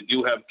 because they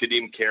do have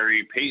Kadeem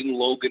Carey. Peyton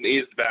Logan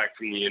is back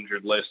from the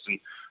injured list, and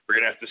we're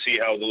going to have to see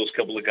how those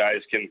couple of guys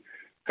can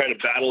kind of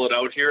battle it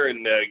out here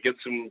and get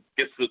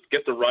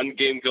the run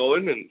game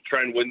going and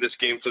try and win this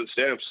game for the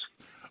Stamps.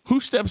 Who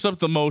steps up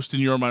the most in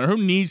your mind, or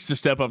who needs to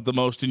step up the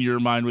most in your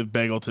mind with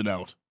Begelton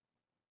out?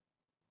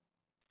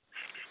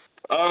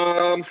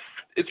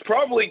 It's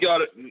probably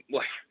got it.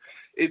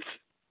 It's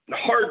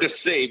hard to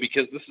say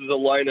because this is a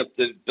lineup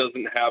that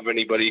doesn't have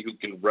anybody who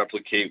can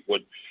replicate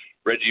what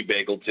Reggie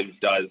Begelton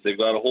does. They've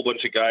got a whole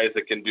bunch of guys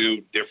that can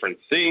do different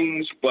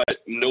things, but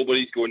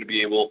nobody's going to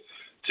be able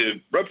to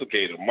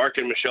replicate him. Mark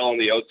and Michelle on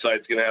the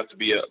outside is going to have to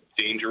be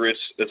dangerous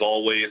as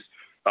always.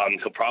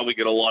 He'll probably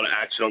get a lot of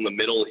action on the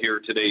middle here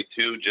today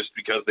too, just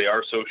because they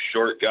are so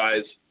short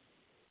guys.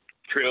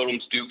 Trey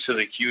Odoms-Dukes has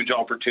a huge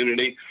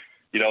opportunity.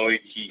 You know,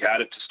 he had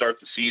it to start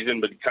the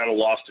season, but he kind of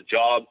lost a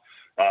job.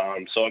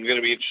 So I'm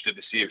going to be interested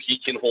to see if he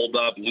can hold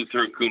up.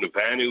 Luther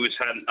Kunapanu has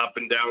had an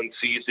up-and-down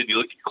season. You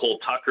look at Cole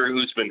Tucker,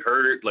 who's been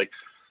hurt. Like,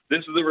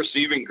 this is the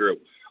receiving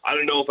group. I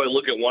don't know if I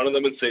look at one of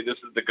them and say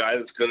this is the guy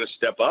that's going to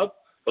step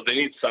up, but they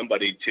need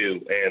somebody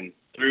too. And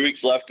 3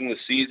 weeks left in the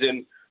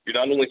season. You're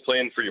not only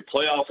playing for your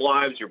playoff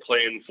lives, you're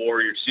playing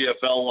for your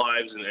CFL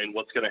lives and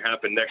what's going to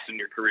happen next in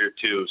your career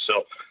too.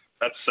 So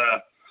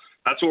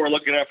that's what we're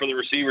looking at for the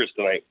receivers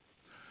tonight.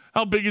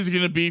 How big is it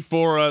going to be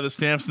for the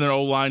Stamps and their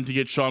O-line to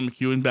get Sean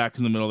McEwen back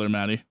in the middle there,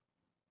 Matty?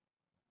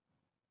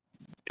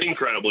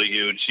 Incredibly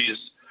huge. He's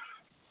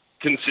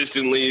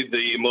consistently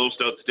the most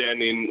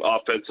outstanding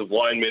offensive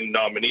lineman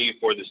nominee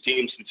for this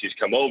team since he's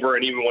come over.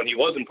 And even when he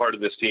wasn't part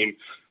of this team,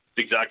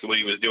 it's exactly what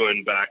he was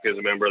doing back as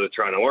a member of the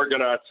Toronto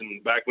Argonauts.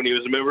 And back when he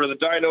was a member of the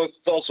Dinos,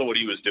 it's also what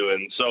he was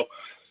doing. So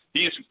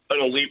he's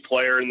an elite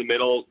player in the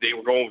middle. They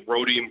were going with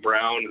Rodian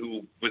Brown,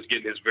 who was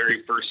getting his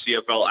very first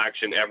CFL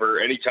action ever.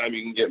 Anytime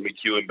you can get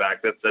McEwen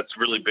back, that's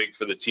really big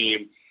for the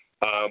team.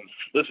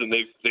 Listen,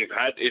 they've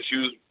had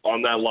issues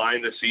on that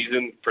line this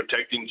season,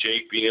 protecting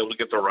Jake, being able to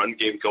get the run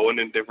game going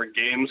in different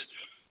games.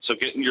 So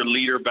getting your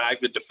leader back,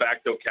 the de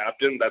facto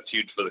captain, that's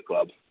huge for the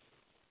club.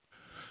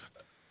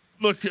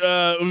 Look,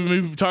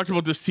 we've talked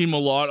about this team a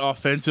lot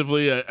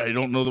offensively. I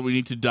don't know that we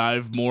need to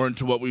dive more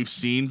into what we've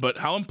seen, but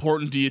how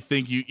important do you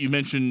think, you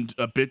mentioned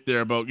a bit there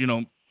about, you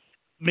know,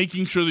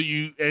 making sure that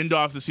you end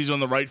off the season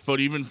on the right foot,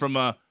 even from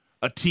a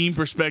team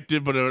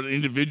perspective, but an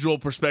individual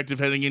perspective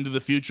heading into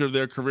the future of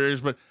their careers.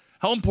 But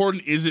how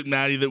important is it,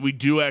 Matty, that we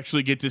do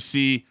actually get to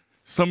see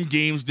some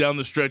games down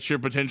the stretch here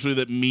potentially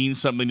that mean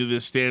something to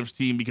this Stamps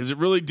team? Because it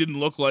really didn't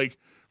look like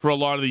for a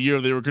lot of the year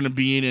they were going to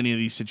be in any of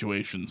these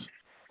situations.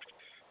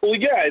 Well,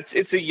 yeah,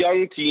 it's a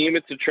young team.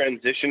 It's a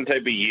transition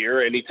type of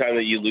year. Anytime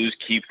that you lose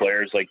key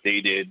players like they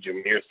did,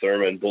 Jameer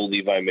Thurman, Bo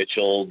Levi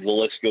Mitchell, the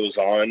list goes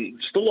on.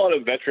 Just a lot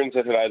of veterans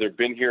that have either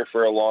been here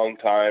for a long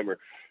time or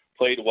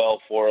played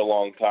well for a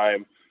long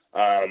time.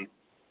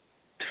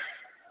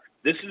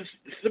 This is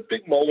a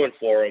big moment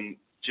for them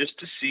just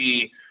to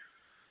see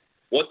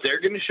what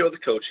they're going to show the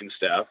coaching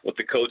staff, what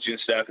the coaching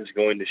staff is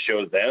going to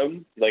show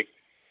them. Like,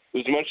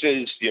 as much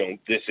as, you know,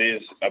 this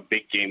is a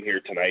big game here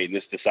tonight and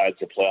this decides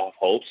the playoff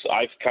hopes,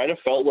 I've kind of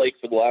felt like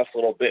for the last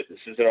little bit, this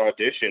is an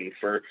audition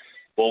for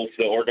both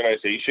the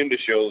organization to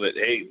show that,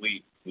 hey,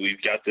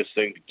 we've got this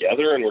thing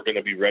together and we're going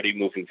to be ready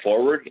moving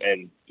forward.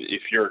 And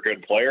if you're a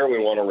good player, we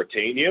want to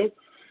retain you.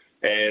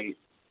 And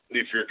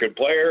if you're a good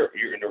player,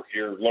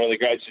 you're one of the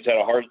guys who's had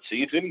a hard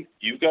season,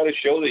 you've got to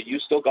show that you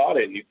still got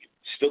it and you can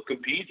still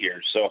compete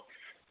here. So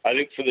I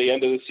think for the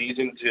end of the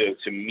season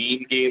to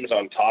mean games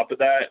on top of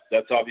that,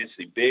 that's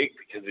obviously big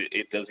because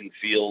it doesn't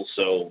feel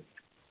so,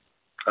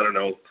 I don't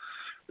know,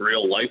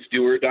 real life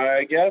do or die,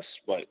 I guess.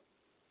 But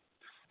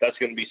that's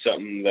going to be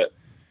something that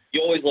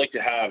you always like to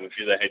have if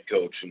you're the head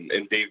coach.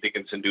 And Dave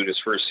Dickenson doing his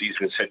first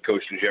season as head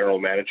coach and general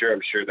manager,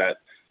 I'm sure that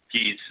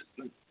he's,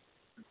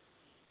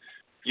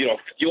 you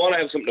want to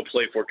have something to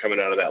play for coming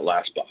out of that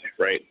last bye,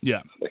 right?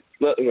 Yeah.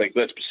 Let's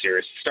be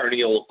serious.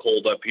 Starting a little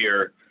cold up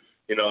here.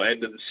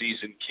 End of the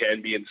season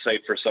can be in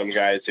sight for some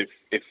guys.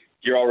 If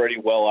you're already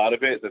well out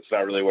of it, that's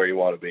not really where you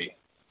want to be.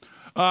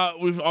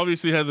 We've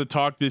obviously had the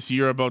talk this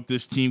year about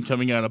this team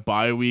coming out of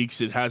bye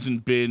weeks. It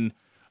hasn't been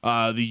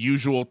the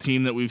usual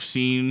team that we've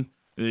seen.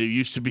 They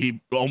used to be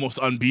almost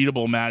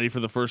unbeatable, Matty, for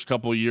the first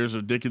couple of years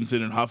of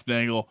Dickenson and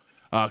Huffnagel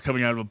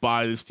coming out of a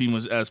bye. This team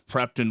was as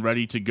prepped and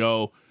ready to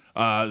go.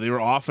 They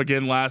were off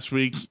again last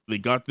week. They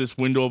got this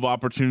window of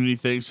opportunity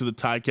thanks to the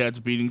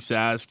Ticats beating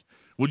Sask.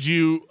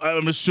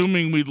 I'm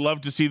assuming we'd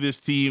love to see this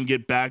team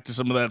get back to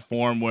some of that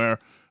form where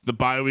the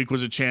bye week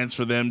was a chance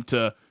for them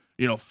to,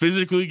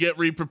 physically get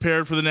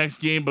re-prepared for the next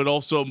game, but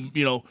also,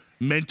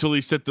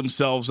 mentally set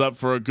themselves up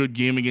for a good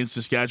game against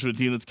Saskatchewan, a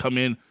team that's come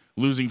in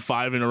losing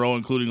 5 in a row,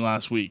 including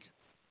last week.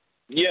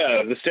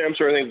 Yeah, the Stamps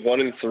are, I think,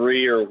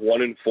 1-3 or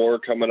 1-4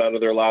 coming out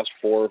of their last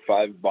 4 or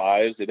 5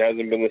 byes. It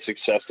hasn't been the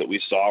success that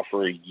we saw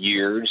for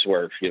years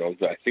where,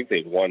 I think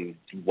they've won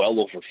well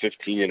over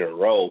 15 in a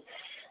row.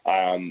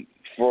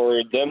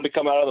 For them to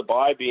come out of the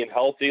bye being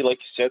healthy, like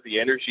you said, the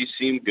energy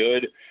seemed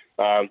good.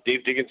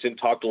 Dave Dickenson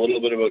talked a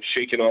little bit about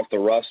shaking off the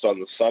rust on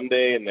the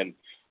Sunday, and then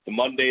the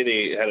Monday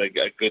they had a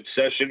good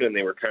session, and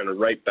they were kind of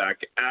right back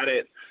at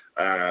it.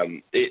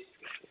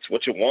 It's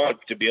what you want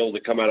to be able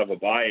to come out of a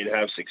bye and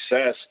have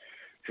success.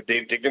 For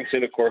Dave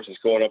Dickenson, of course, is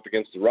going up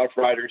against the Rough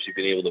Riders. You've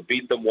been able to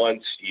beat them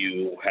once.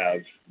 You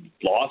have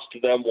lost to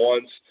them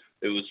once.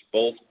 It was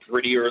both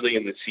pretty early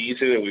in the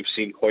season, and we've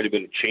seen quite a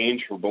bit of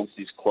change for both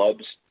these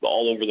clubs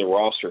all over the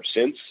roster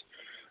since.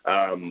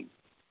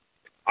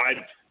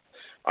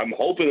 I'm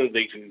hoping that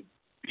they can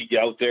be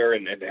out there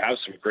and have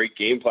some great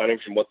game planning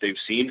from what they've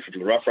seen from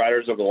the Rough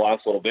Riders over the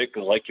last little bit,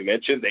 because like you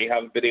mentioned, they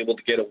haven't been able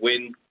to get a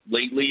win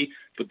lately,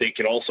 but they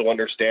can also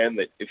understand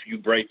that if you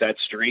break that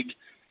streak,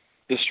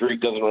 the streak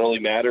doesn't really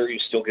matter. You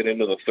still get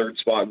into the third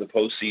spot in the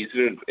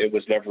postseason, and it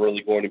was never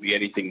really going to be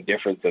anything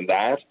different than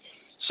that.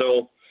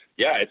 So,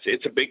 yeah,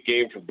 it's a big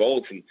game for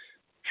both, and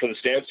for the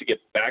Stamps to get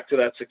back to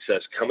that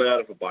success coming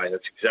out of a bye,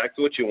 that's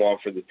exactly what you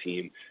want for the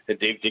team. And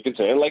Dave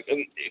Dickenson, and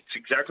it's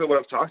exactly what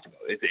I've talked about.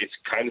 It's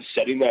kind of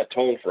setting that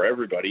tone for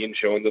everybody and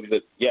showing them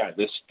that, yeah,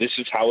 this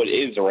is how it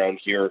is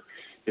around here.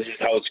 This is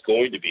how it's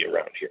going to be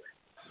around here.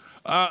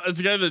 As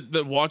a guy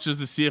that watches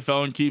the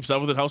CFL and keeps up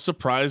with it, how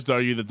surprised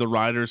are you that the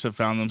Riders have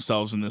found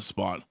themselves in this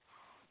spot?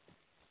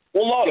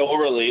 Well, not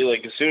overly.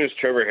 As soon as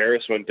Trevor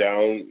Harris went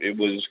down, it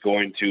was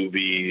going to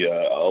be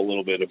a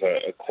little bit of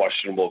a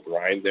questionable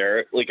grind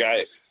there.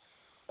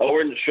 I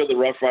wasn't sure the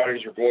Rough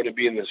Riders were going to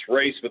be in this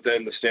race, but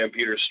then the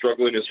Stampeders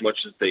struggling as much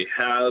as they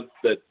have,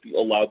 that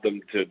allowed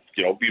them to,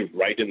 be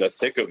right in the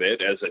thick of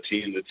it as a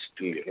team that's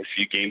a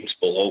few games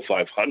below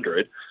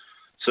 500.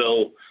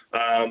 So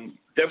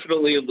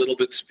definitely a little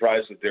bit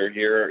surprised that they're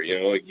here.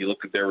 You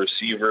look at their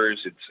receivers,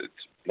 it's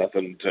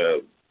nothing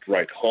to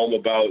write home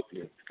about.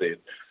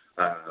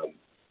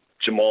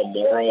 Jamal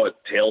Morrow at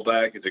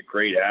tailback is a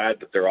great add,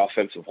 but their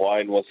offensive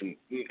line wasn't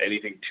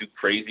anything too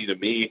crazy to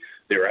me.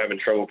 They were having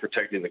trouble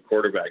protecting the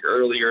quarterback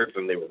earlier,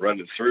 then they were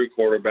running through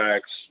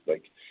quarterbacks.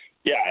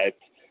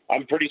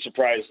 I'm pretty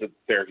surprised that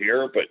they're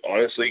here, but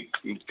honestly,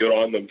 good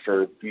on them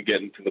for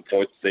getting to the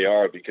point that they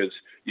are, because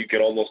you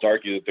could almost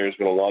argue that there's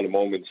been a lot of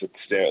moments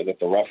that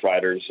the Rough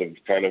Riders have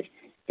kind of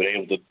been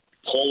able to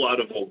pull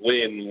out of a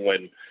win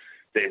when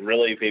they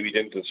really maybe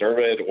didn't deserve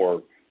it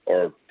or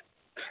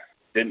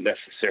didn't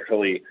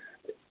necessarily.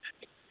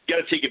 You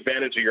got to take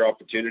advantage of your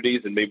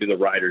opportunities, and maybe the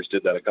Riders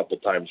did that a couple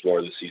times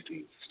more this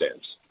season.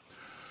 Stamps.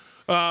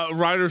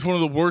 Riders, one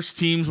of the worst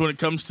teams when it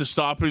comes to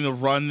stopping the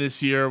run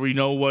this year. We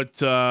know what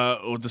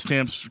the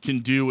Stamps can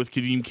do with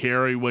Kadeem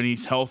Carey when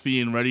he's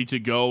healthy and ready to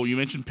go. You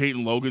mentioned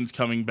Peyton Logan's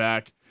coming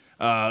back.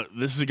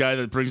 This is a guy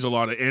that brings a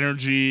lot of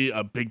energy,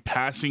 a big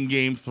passing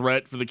game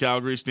threat for the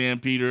Calgary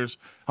Stampeders.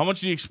 How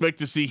much do you expect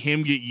to see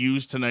him get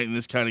used tonight in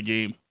this kind of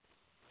game?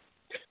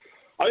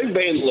 I think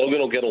Peyton Logan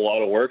will get a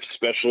lot of work,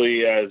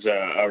 especially as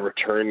a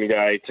return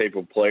guy type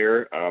of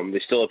player. They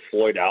still have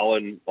Floyd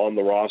Allen on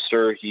the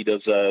roster. He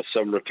does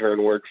some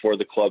return work for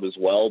the club as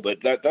well, but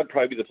that'd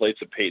probably be the place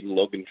that Peyton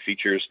Logan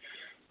features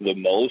the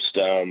most.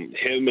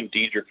 Him and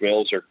Dedrick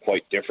Mills are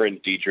quite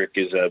different. Dedrick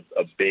is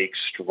a big,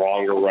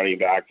 stronger running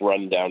back,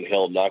 run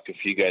downhill, knock a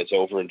few guys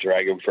over and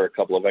drag him for a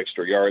couple of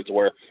extra yards,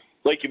 where,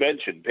 like you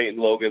mentioned,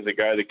 Peyton Logan's a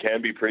guy that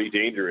can be pretty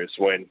dangerous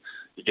when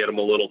you get him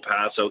a little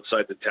pass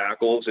outside the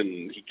tackles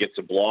and he gets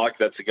a block.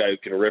 That's a guy who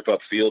can rip up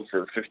field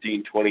for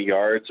 15, 20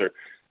 yards. Or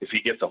if he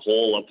gets a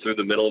hole up through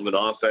the middle of an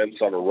offense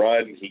on a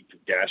run, he can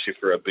dash you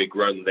for a big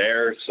run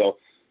there. So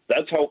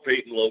that's how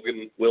Peyton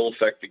Logan will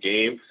affect the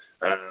game.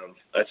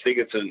 I think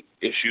it's an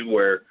issue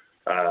where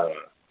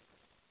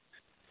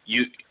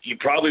you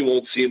probably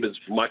won't see him as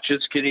much as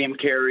Kadeem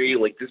Carey.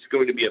 Like, this is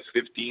going to be a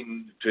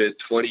 15 to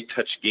 20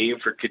 touch game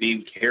for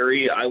Kadeem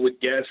Carey, I would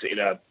guess. In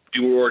a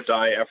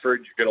do-or-die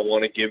effort, you're going to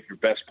want to give your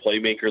best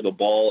playmaker the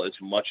ball as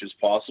much as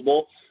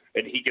possible.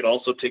 And he can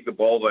also take the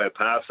ball by a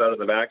pass out of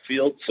the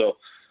backfield. So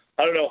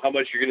I don't know how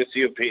much you're going to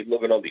see of Peyton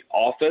living on the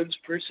offense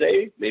per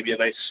se. Maybe a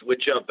nice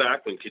switch up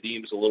back when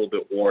Kadeem's a little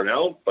bit worn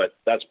out, but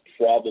that's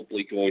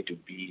probably going to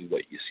be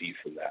what you see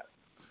from that.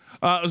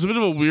 It was a bit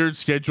of a weird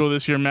schedule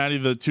this year, Matty.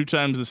 The two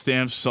times the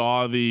Stamps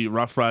saw the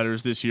Rough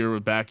Riders this year were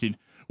back in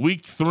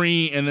week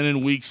 3 and then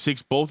in week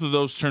 6. Both of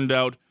those turned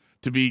out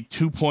to be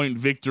 2-point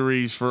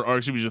victories a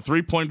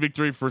 3-point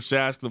victory for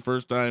Sask the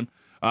first time,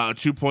 a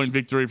 2-point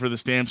victory for the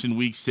Stamps in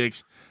week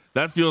 6.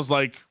 That feels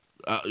like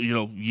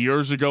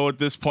years ago at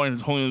this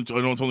point. I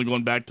know it's only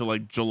going back to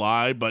like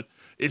July, but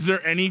is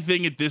there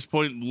anything at this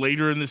point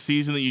later in the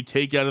season that you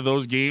take out of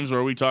those games, or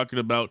are we talking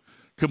about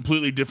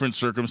completely different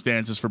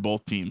circumstances for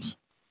both teams?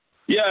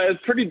 Yeah,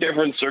 it's pretty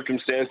different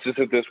circumstances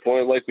at this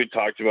point. Like we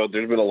talked about,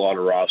 there's been a lot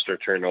of roster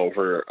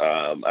turnover,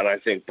 and I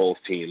think both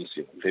teams,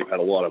 they've had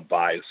a lot of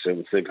buys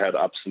since. They've had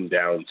ups and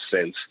downs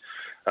since.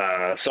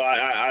 So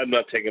I'm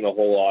not taking a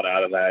whole lot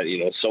out of that.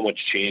 So much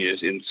changes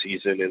in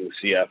season in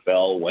the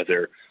CFL,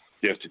 whether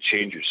you have to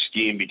change your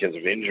scheme because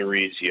of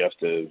injuries, you have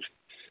to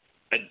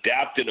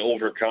adapt and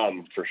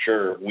overcome for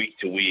sure week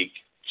to week,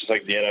 just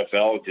like the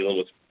NFL, dealing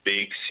with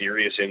big,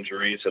 serious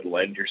injuries that will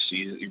end your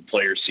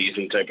player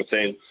season type of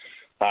thing.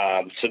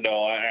 So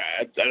no,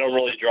 I don't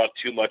really draw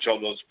too much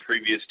on those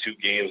previous 2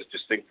 games. I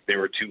just think they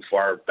were too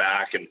far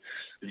back, and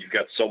you've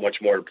got so much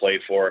more to play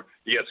for.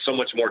 You got so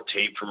much more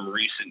tape from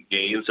recent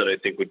games that I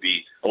think would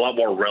be a lot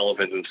more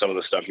relevant than some of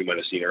the stuff you might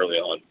have seen early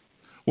on.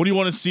 What do you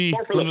want to see?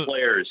 More for the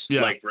players,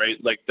 yeah.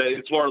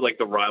 It's more like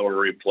the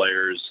rivalry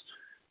players.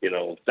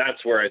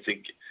 That's where I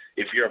think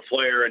if you're a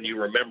player and you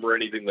remember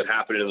anything that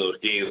happened in those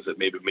games that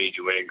maybe made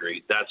you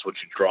angry, that's what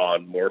you draw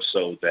on more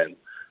so than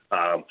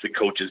the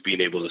coaches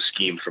being able to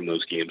scheme from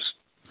those games.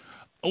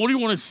 What do you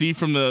want to see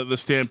from the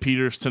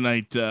Stampeders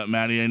tonight,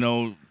 Matty? I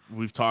know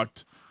we've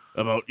talked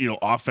about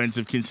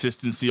offensive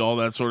consistency, all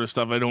that sort of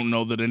stuff. I don't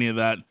know that any of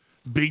that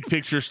big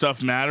picture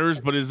stuff matters,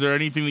 but is there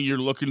anything that you're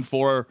looking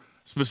for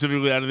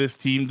specifically out of this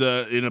team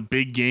in a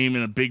big game,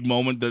 in a big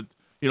moment that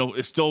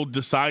it still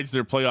decides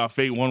their playoff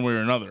fate one way or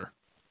another?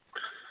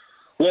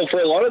 Well,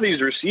 for a lot of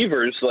these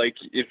receivers, like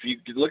if you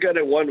could look at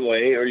it one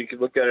way or you could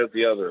look at it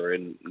the other,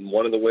 and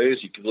one of the ways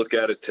you could look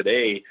at it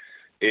today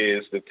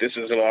is that this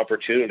is an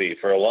opportunity.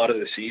 For a lot of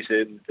the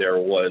season, there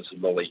was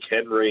Malik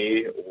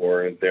Henry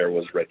or there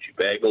was Reggie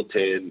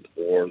Begelton,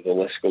 or the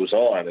list goes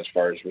on as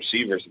far as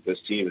receivers that this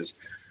team has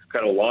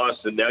kind of lost.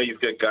 And now you've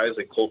got guys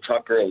like Cole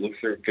Tucker,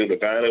 Luther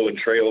Gunavano, and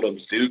Trey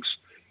Odoms-Dukes.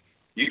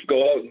 You can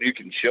go out and you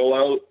can chill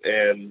out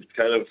and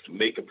kind of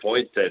make a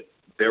point that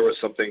there was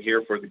something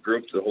here for the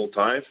group the whole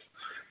time.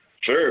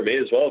 Sure, may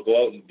as well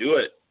go out and do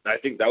it. I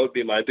think that would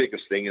be my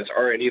biggest thing is,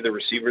 are any of the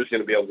receivers going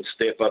to be able to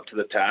step up to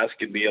the task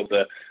and be able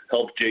to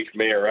help Jake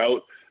Mayer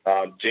out?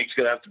 Jake's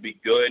going to have to be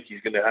good.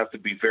 He's going to have to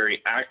be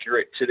very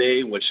accurate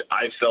today, which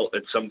I felt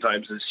that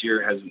sometimes this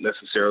year hasn't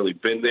necessarily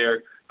been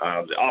there.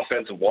 The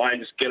offensive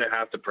line is going to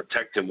have to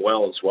protect him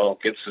well as well.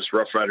 Against this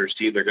Rough Riders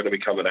team, they're going to be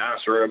coming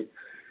after him.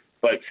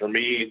 But for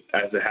me,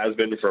 as it has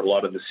been for a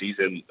lot of the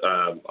season,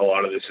 a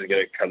lot of this is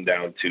going to come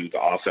down to the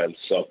offense.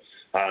 So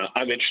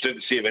I'm interested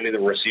to see if any of the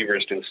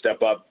receivers can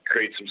step up,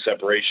 create some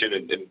separation,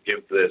 and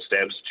give the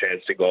Stamps a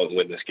chance to go out and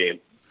win this game.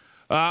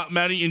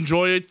 Matty,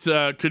 enjoy it.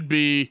 Could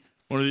be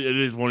it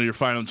is one of your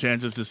final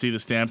chances to see the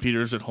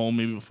Stampeders at home,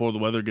 maybe before the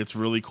weather gets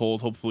really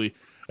cold. Hopefully,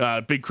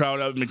 big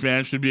crowd out in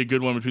McMahon. Should be a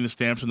good one between the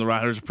Stamps and the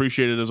Riders.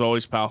 Appreciate it as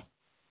always, pal.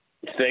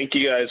 Thank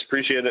you, guys.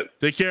 Appreciate it.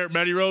 Take care.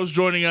 Matty Rose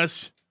joining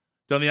us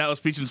down the Atlas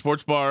Beach and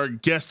Sports Bar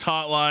guest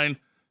hotline,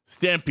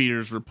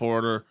 Stampeders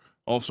reporter.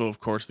 Also, of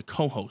course, the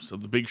co-host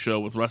of The Big Show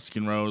with Rustic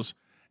and Rose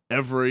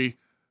every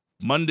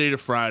Monday to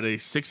Friday,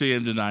 6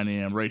 a.m. to 9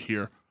 a.m. right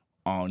here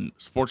on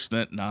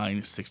Sportsnet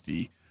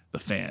 960 The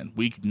Fan.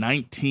 Week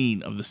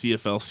 19 of the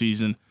CFL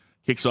season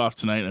kicks off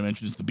tonight. I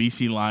mentioned it's the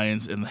BC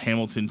Lions and the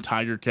Hamilton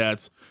Tiger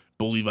Cats.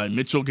 Bo Levi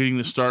Mitchell getting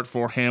the start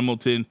for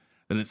Hamilton.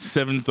 Then it's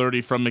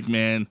 7:30 from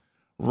McMahon,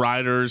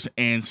 Riders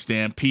and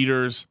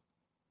Stampeders.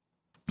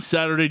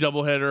 Saturday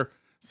doubleheader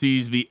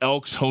sees the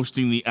Elks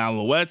hosting the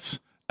Alouettes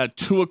at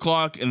 2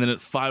 o'clock, and then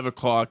at 5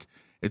 o'clock,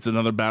 it's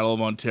another Battle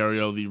of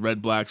Ontario. The Red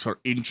Blacks are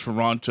in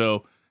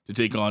Toronto to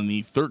take on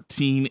the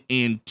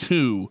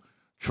 13-2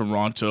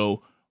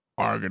 Toronto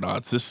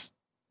Argonauts.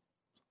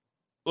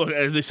 Look,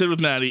 as I said with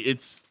Maddie,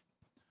 it's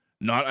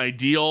not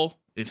ideal.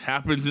 It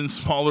happens in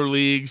smaller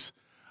leagues.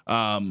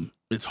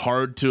 It's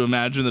hard to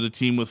imagine that a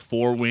team with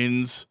 4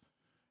 wins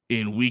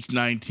in Week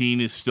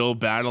 19 is still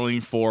battling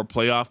for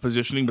playoff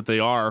positioning, but they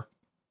are.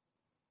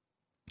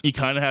 You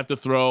kind of have to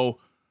throw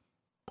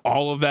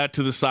all of that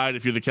to the side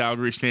if you're the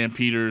Calgary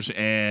Stampeders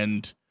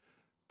and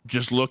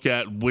just look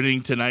at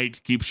winning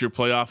tonight keeps your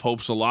playoff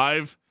hopes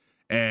alive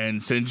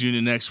and sends you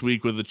to next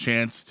week with a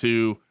chance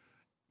to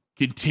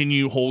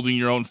continue holding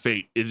your own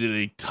fate. Is it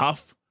a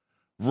tough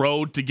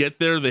road to get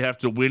there? They have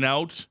to win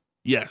out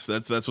Yes,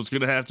 that's what's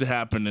going to have to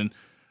happen.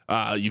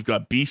 And you've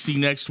got BC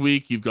next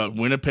week. You've got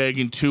Winnipeg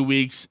in 2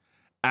 weeks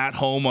at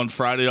home on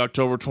Friday,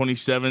 October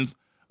 27th.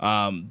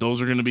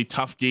 Those are going to be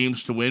tough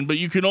games to win, but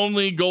you can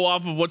only go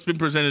off of what's been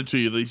presented to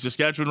you. The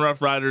Saskatchewan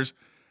Roughriders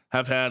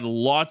have had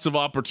lots of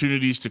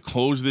opportunities to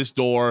close this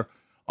door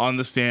on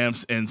the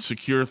Stamps and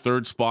secure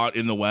third spot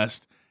in the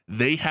West.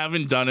 They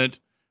haven't done it.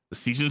 The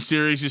season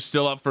series is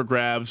still up for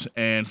grabs,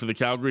 and for the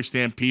Calgary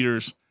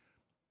Stampeders,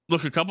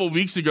 look, a couple of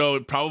weeks ago,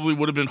 it probably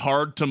would have been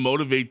hard to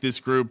motivate this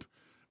group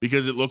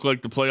because it looked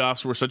like the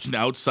playoffs were such an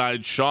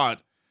outside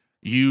shot.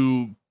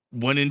 You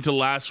went into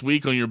last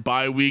week on your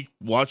bye week,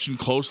 watching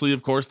closely,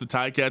 of course, the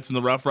Ticats and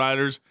the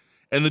Roughriders,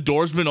 and the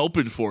door's been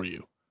opened for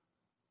you.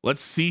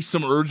 Let's see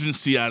some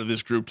urgency out of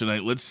this group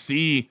tonight. Let's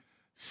see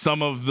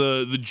some of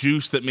the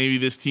juice that maybe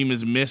this team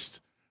has missed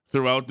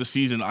throughout the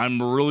season.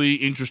 I'm really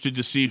interested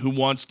to see who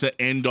wants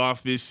to end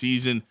off this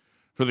season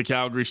for the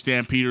Calgary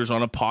Stampeders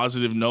on a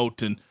positive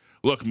note. And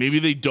look, maybe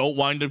they don't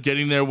wind up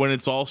getting there when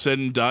it's all said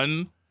and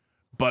done,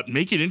 but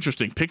make it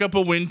interesting. Pick up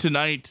a win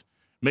tonight.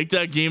 Make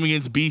that game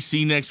against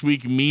BC next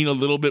week mean a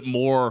little bit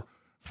more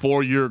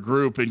for your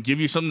group and give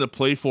you something to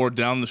play for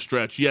down the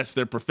stretch. Yes,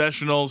 they're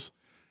professionals.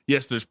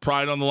 Yes, there's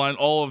pride on the line.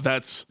 All of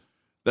that's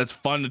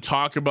fun to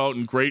talk about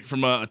and great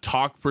from a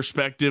talk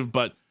perspective,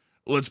 but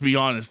let's be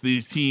honest,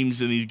 these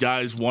teams and these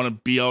guys want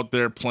to be out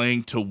there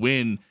playing to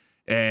win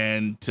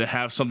and to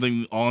have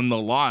something on the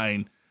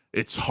line.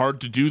 It's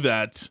hard to do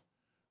that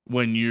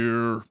when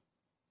you're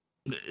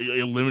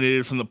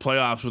eliminated from the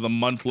playoffs with a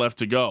month left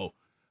to go.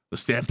 The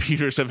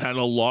Stampeders have had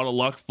a lot of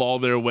luck fall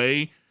their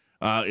way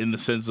in the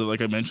sense that,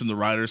 like I mentioned, the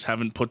Riders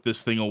haven't put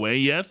this thing away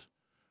yet.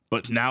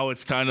 But now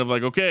it's kind of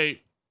like,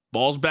 okay,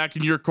 ball's back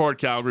in your court,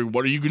 Calgary.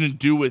 What are you going to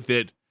do with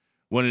it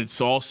when it's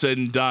all said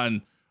and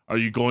done? Are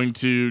you going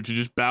to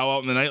just bow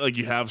out in the night like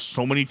you have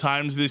so many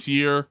times this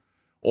year?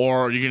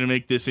 Or are you going to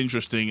make this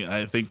interesting?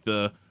 I think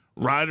the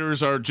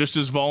Riders are just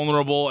as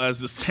vulnerable as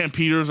the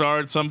Stampeders are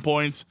at some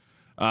points.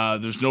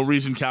 There's no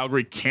reason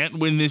Calgary can't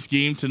win this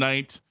game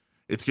tonight.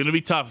 It's going to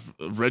be tough.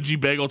 Reggie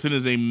Begelton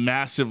is a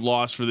massive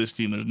loss for this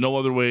team. There's no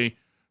other way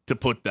to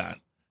put that.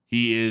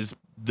 He is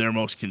their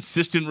most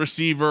consistent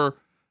receiver.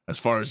 As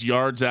far as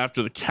yards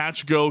after the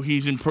catch go,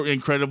 he's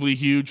incredibly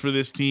huge for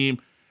this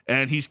team.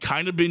 And he's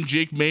kind of been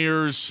Jake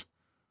Mayer's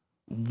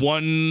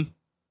one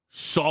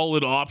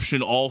solid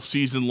option all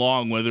season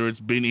long, whether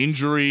it's been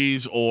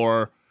injuries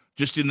or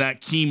just in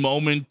that key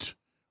moment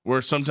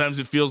where sometimes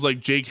it feels like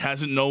Jake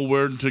hasn't known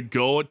where to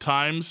go at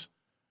times.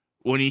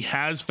 When he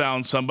has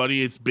found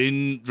somebody, it's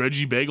been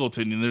Reggie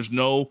Begelton, and there's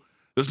no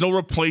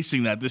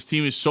replacing that. This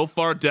team is so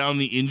far down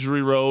the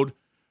injury road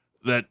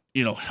that,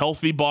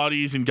 healthy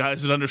bodies and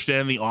guys that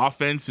understand the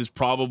offense is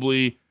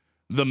probably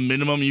the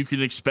minimum you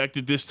can expect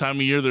at this time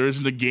of year. There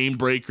isn't a game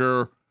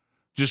breaker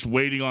just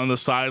waiting on the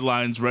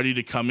sidelines ready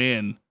to come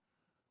in.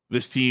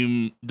 This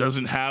team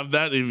doesn't have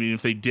that. Even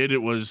if they did,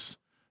 it was,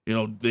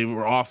 they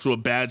were off to a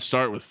bad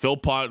start with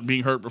Philpott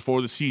being hurt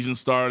before the season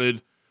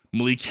started.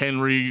 Malik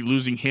Henry,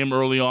 losing him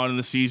early on in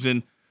the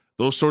season.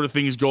 Those sort of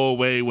things go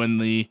away when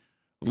the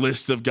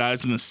list of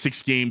guys in the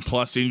 6-game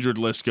plus injured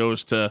list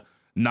goes to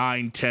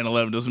 9, 10,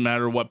 11. Doesn't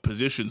matter what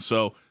position.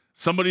 So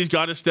somebody's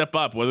got to step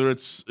up, whether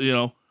it's,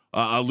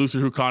 a Luther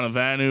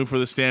Hukanavanu for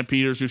the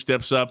Stampeders who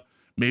steps up.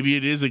 Maybe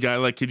it is a guy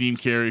like Kadeem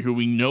Carey, who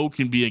we know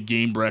can be a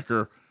game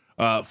breaker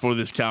for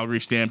this Calgary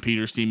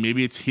Stampeders team.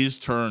 Maybe it's his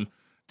turn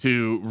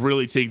to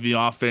really take the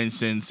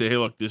offense and say, hey,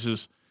 look, this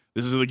is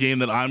the game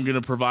that I'm going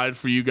to provide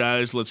for you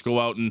guys. Let's go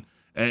out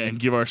and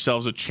give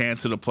ourselves a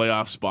chance at a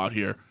playoff spot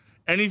here.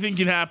 Anything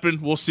can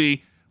happen. We'll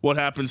see what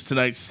happens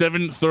tonight.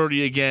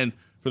 7:30 again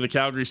for the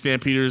Calgary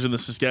Stampeders and the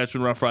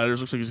Saskatchewan Roughriders.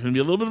 Looks like it's going to be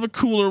a little bit of a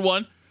cooler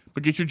one,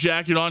 but get your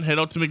jacket on. Head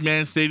out to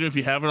McMahon Stadium. If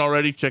you haven't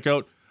already, check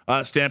out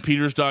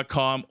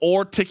Stampeders.com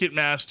or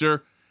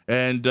Ticketmaster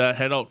and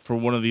head out for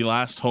one of the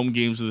last home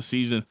games of the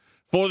season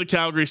for the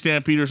Calgary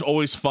Stampeders.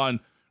 Always fun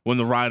when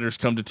the Riders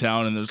come to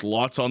town, and there's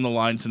lots on the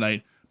line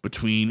tonight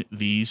between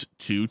these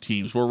two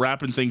teams. We're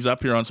wrapping things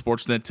up here on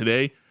Sportsnet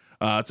today.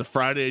 It's a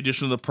Friday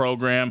edition of the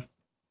program.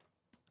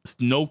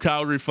 No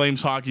Calgary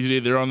Flames hockey today.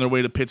 They're on their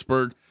way to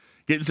Pittsburgh,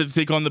 getting set to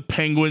take on the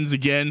Penguins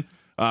again.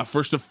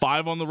 First of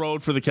 5 on the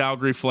road for the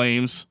Calgary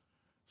Flames.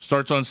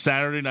 Starts on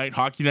Saturday night,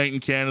 Hockey Night in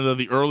Canada,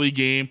 the early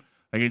game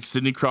against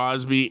Sidney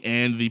Crosby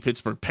and the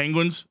Pittsburgh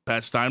Penguins.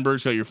 Pat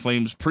Steinberg's got your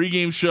Flames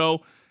pregame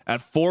show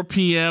at 4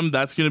 p.m.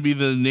 That's going to be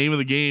the name of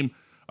the game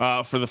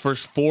for the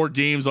first 4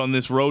 games on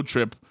this road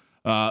trip.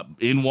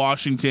 In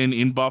Washington,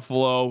 in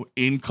Buffalo,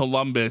 in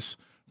Columbus.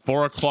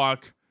 4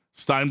 o'clock,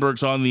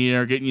 Steinberg's on the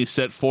air, getting you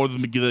set for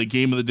the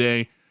game of the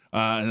day.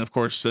 And, of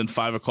course, then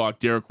 5 o'clock,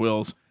 Derek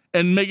Wills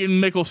and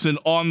Megan Mickelson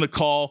on the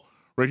call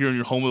right here on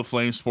your home of the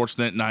Flames,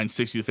 Sportsnet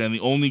 960 The Fan. The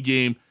only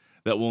game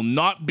that will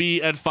not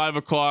be at 5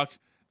 o'clock,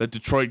 that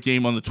Detroit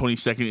game on the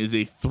 22nd, is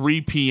a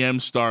 3 p.m.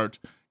 start,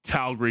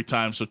 Calgary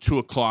time. So 2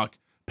 o'clock,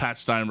 Pat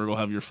Steinberg will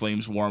have your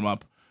Flames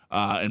warm-up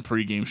and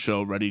pregame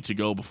show ready to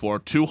go before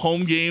 2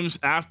 home games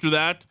after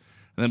that.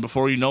 And then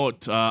before you know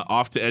it,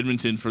 off to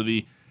Edmonton for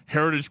the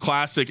Heritage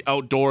Classic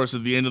outdoors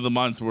at the end of the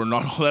month. We're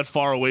not all that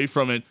far away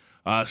from it.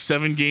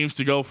 7 games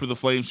to go for the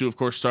Flames, who, of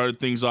course, started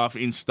things off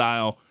in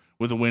style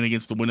with a win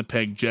against the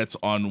Winnipeg Jets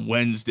on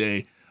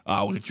Wednesday.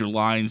 We'll get your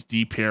lines,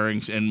 deep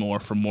pairings, and more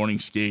from Morning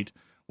Skate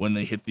when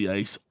they hit the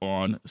ice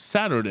on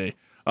Saturday.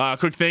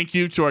 Quick thank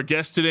you to our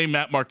guests today,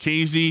 Matt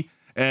Marchese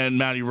and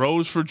Matty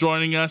Rose, for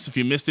joining us. If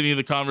you missed any of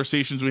the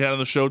conversations we had on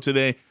the show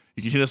today,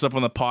 you can hit us up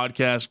on the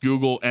podcast,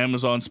 Google,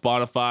 Amazon,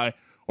 Spotify,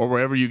 or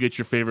wherever you get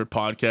your favorite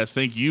podcast.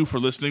 Thank you for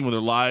listening,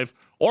 whether live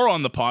or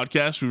on the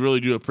podcast. We really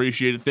do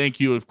appreciate it. Thank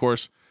you, of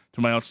course,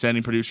 to my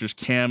outstanding producers,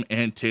 Cam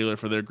and Taylor,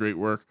 for their great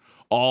work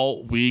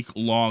all week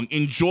long.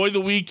 Enjoy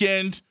the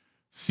weekend.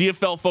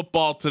 CFL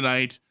football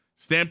tonight.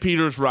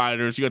 Stampeders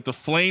Riders. You got the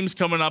Flames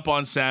coming up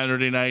on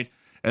Saturday night,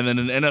 and then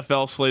an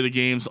NFL slate of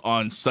games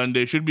on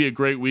Sunday. Should be a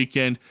great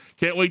weekend.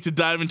 Can't wait to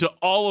dive into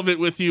all of it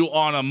with you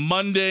on a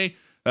Monday.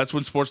 That's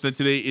when Sportsnet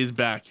Today is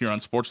back here on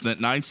Sportsnet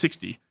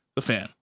 960, The Fan.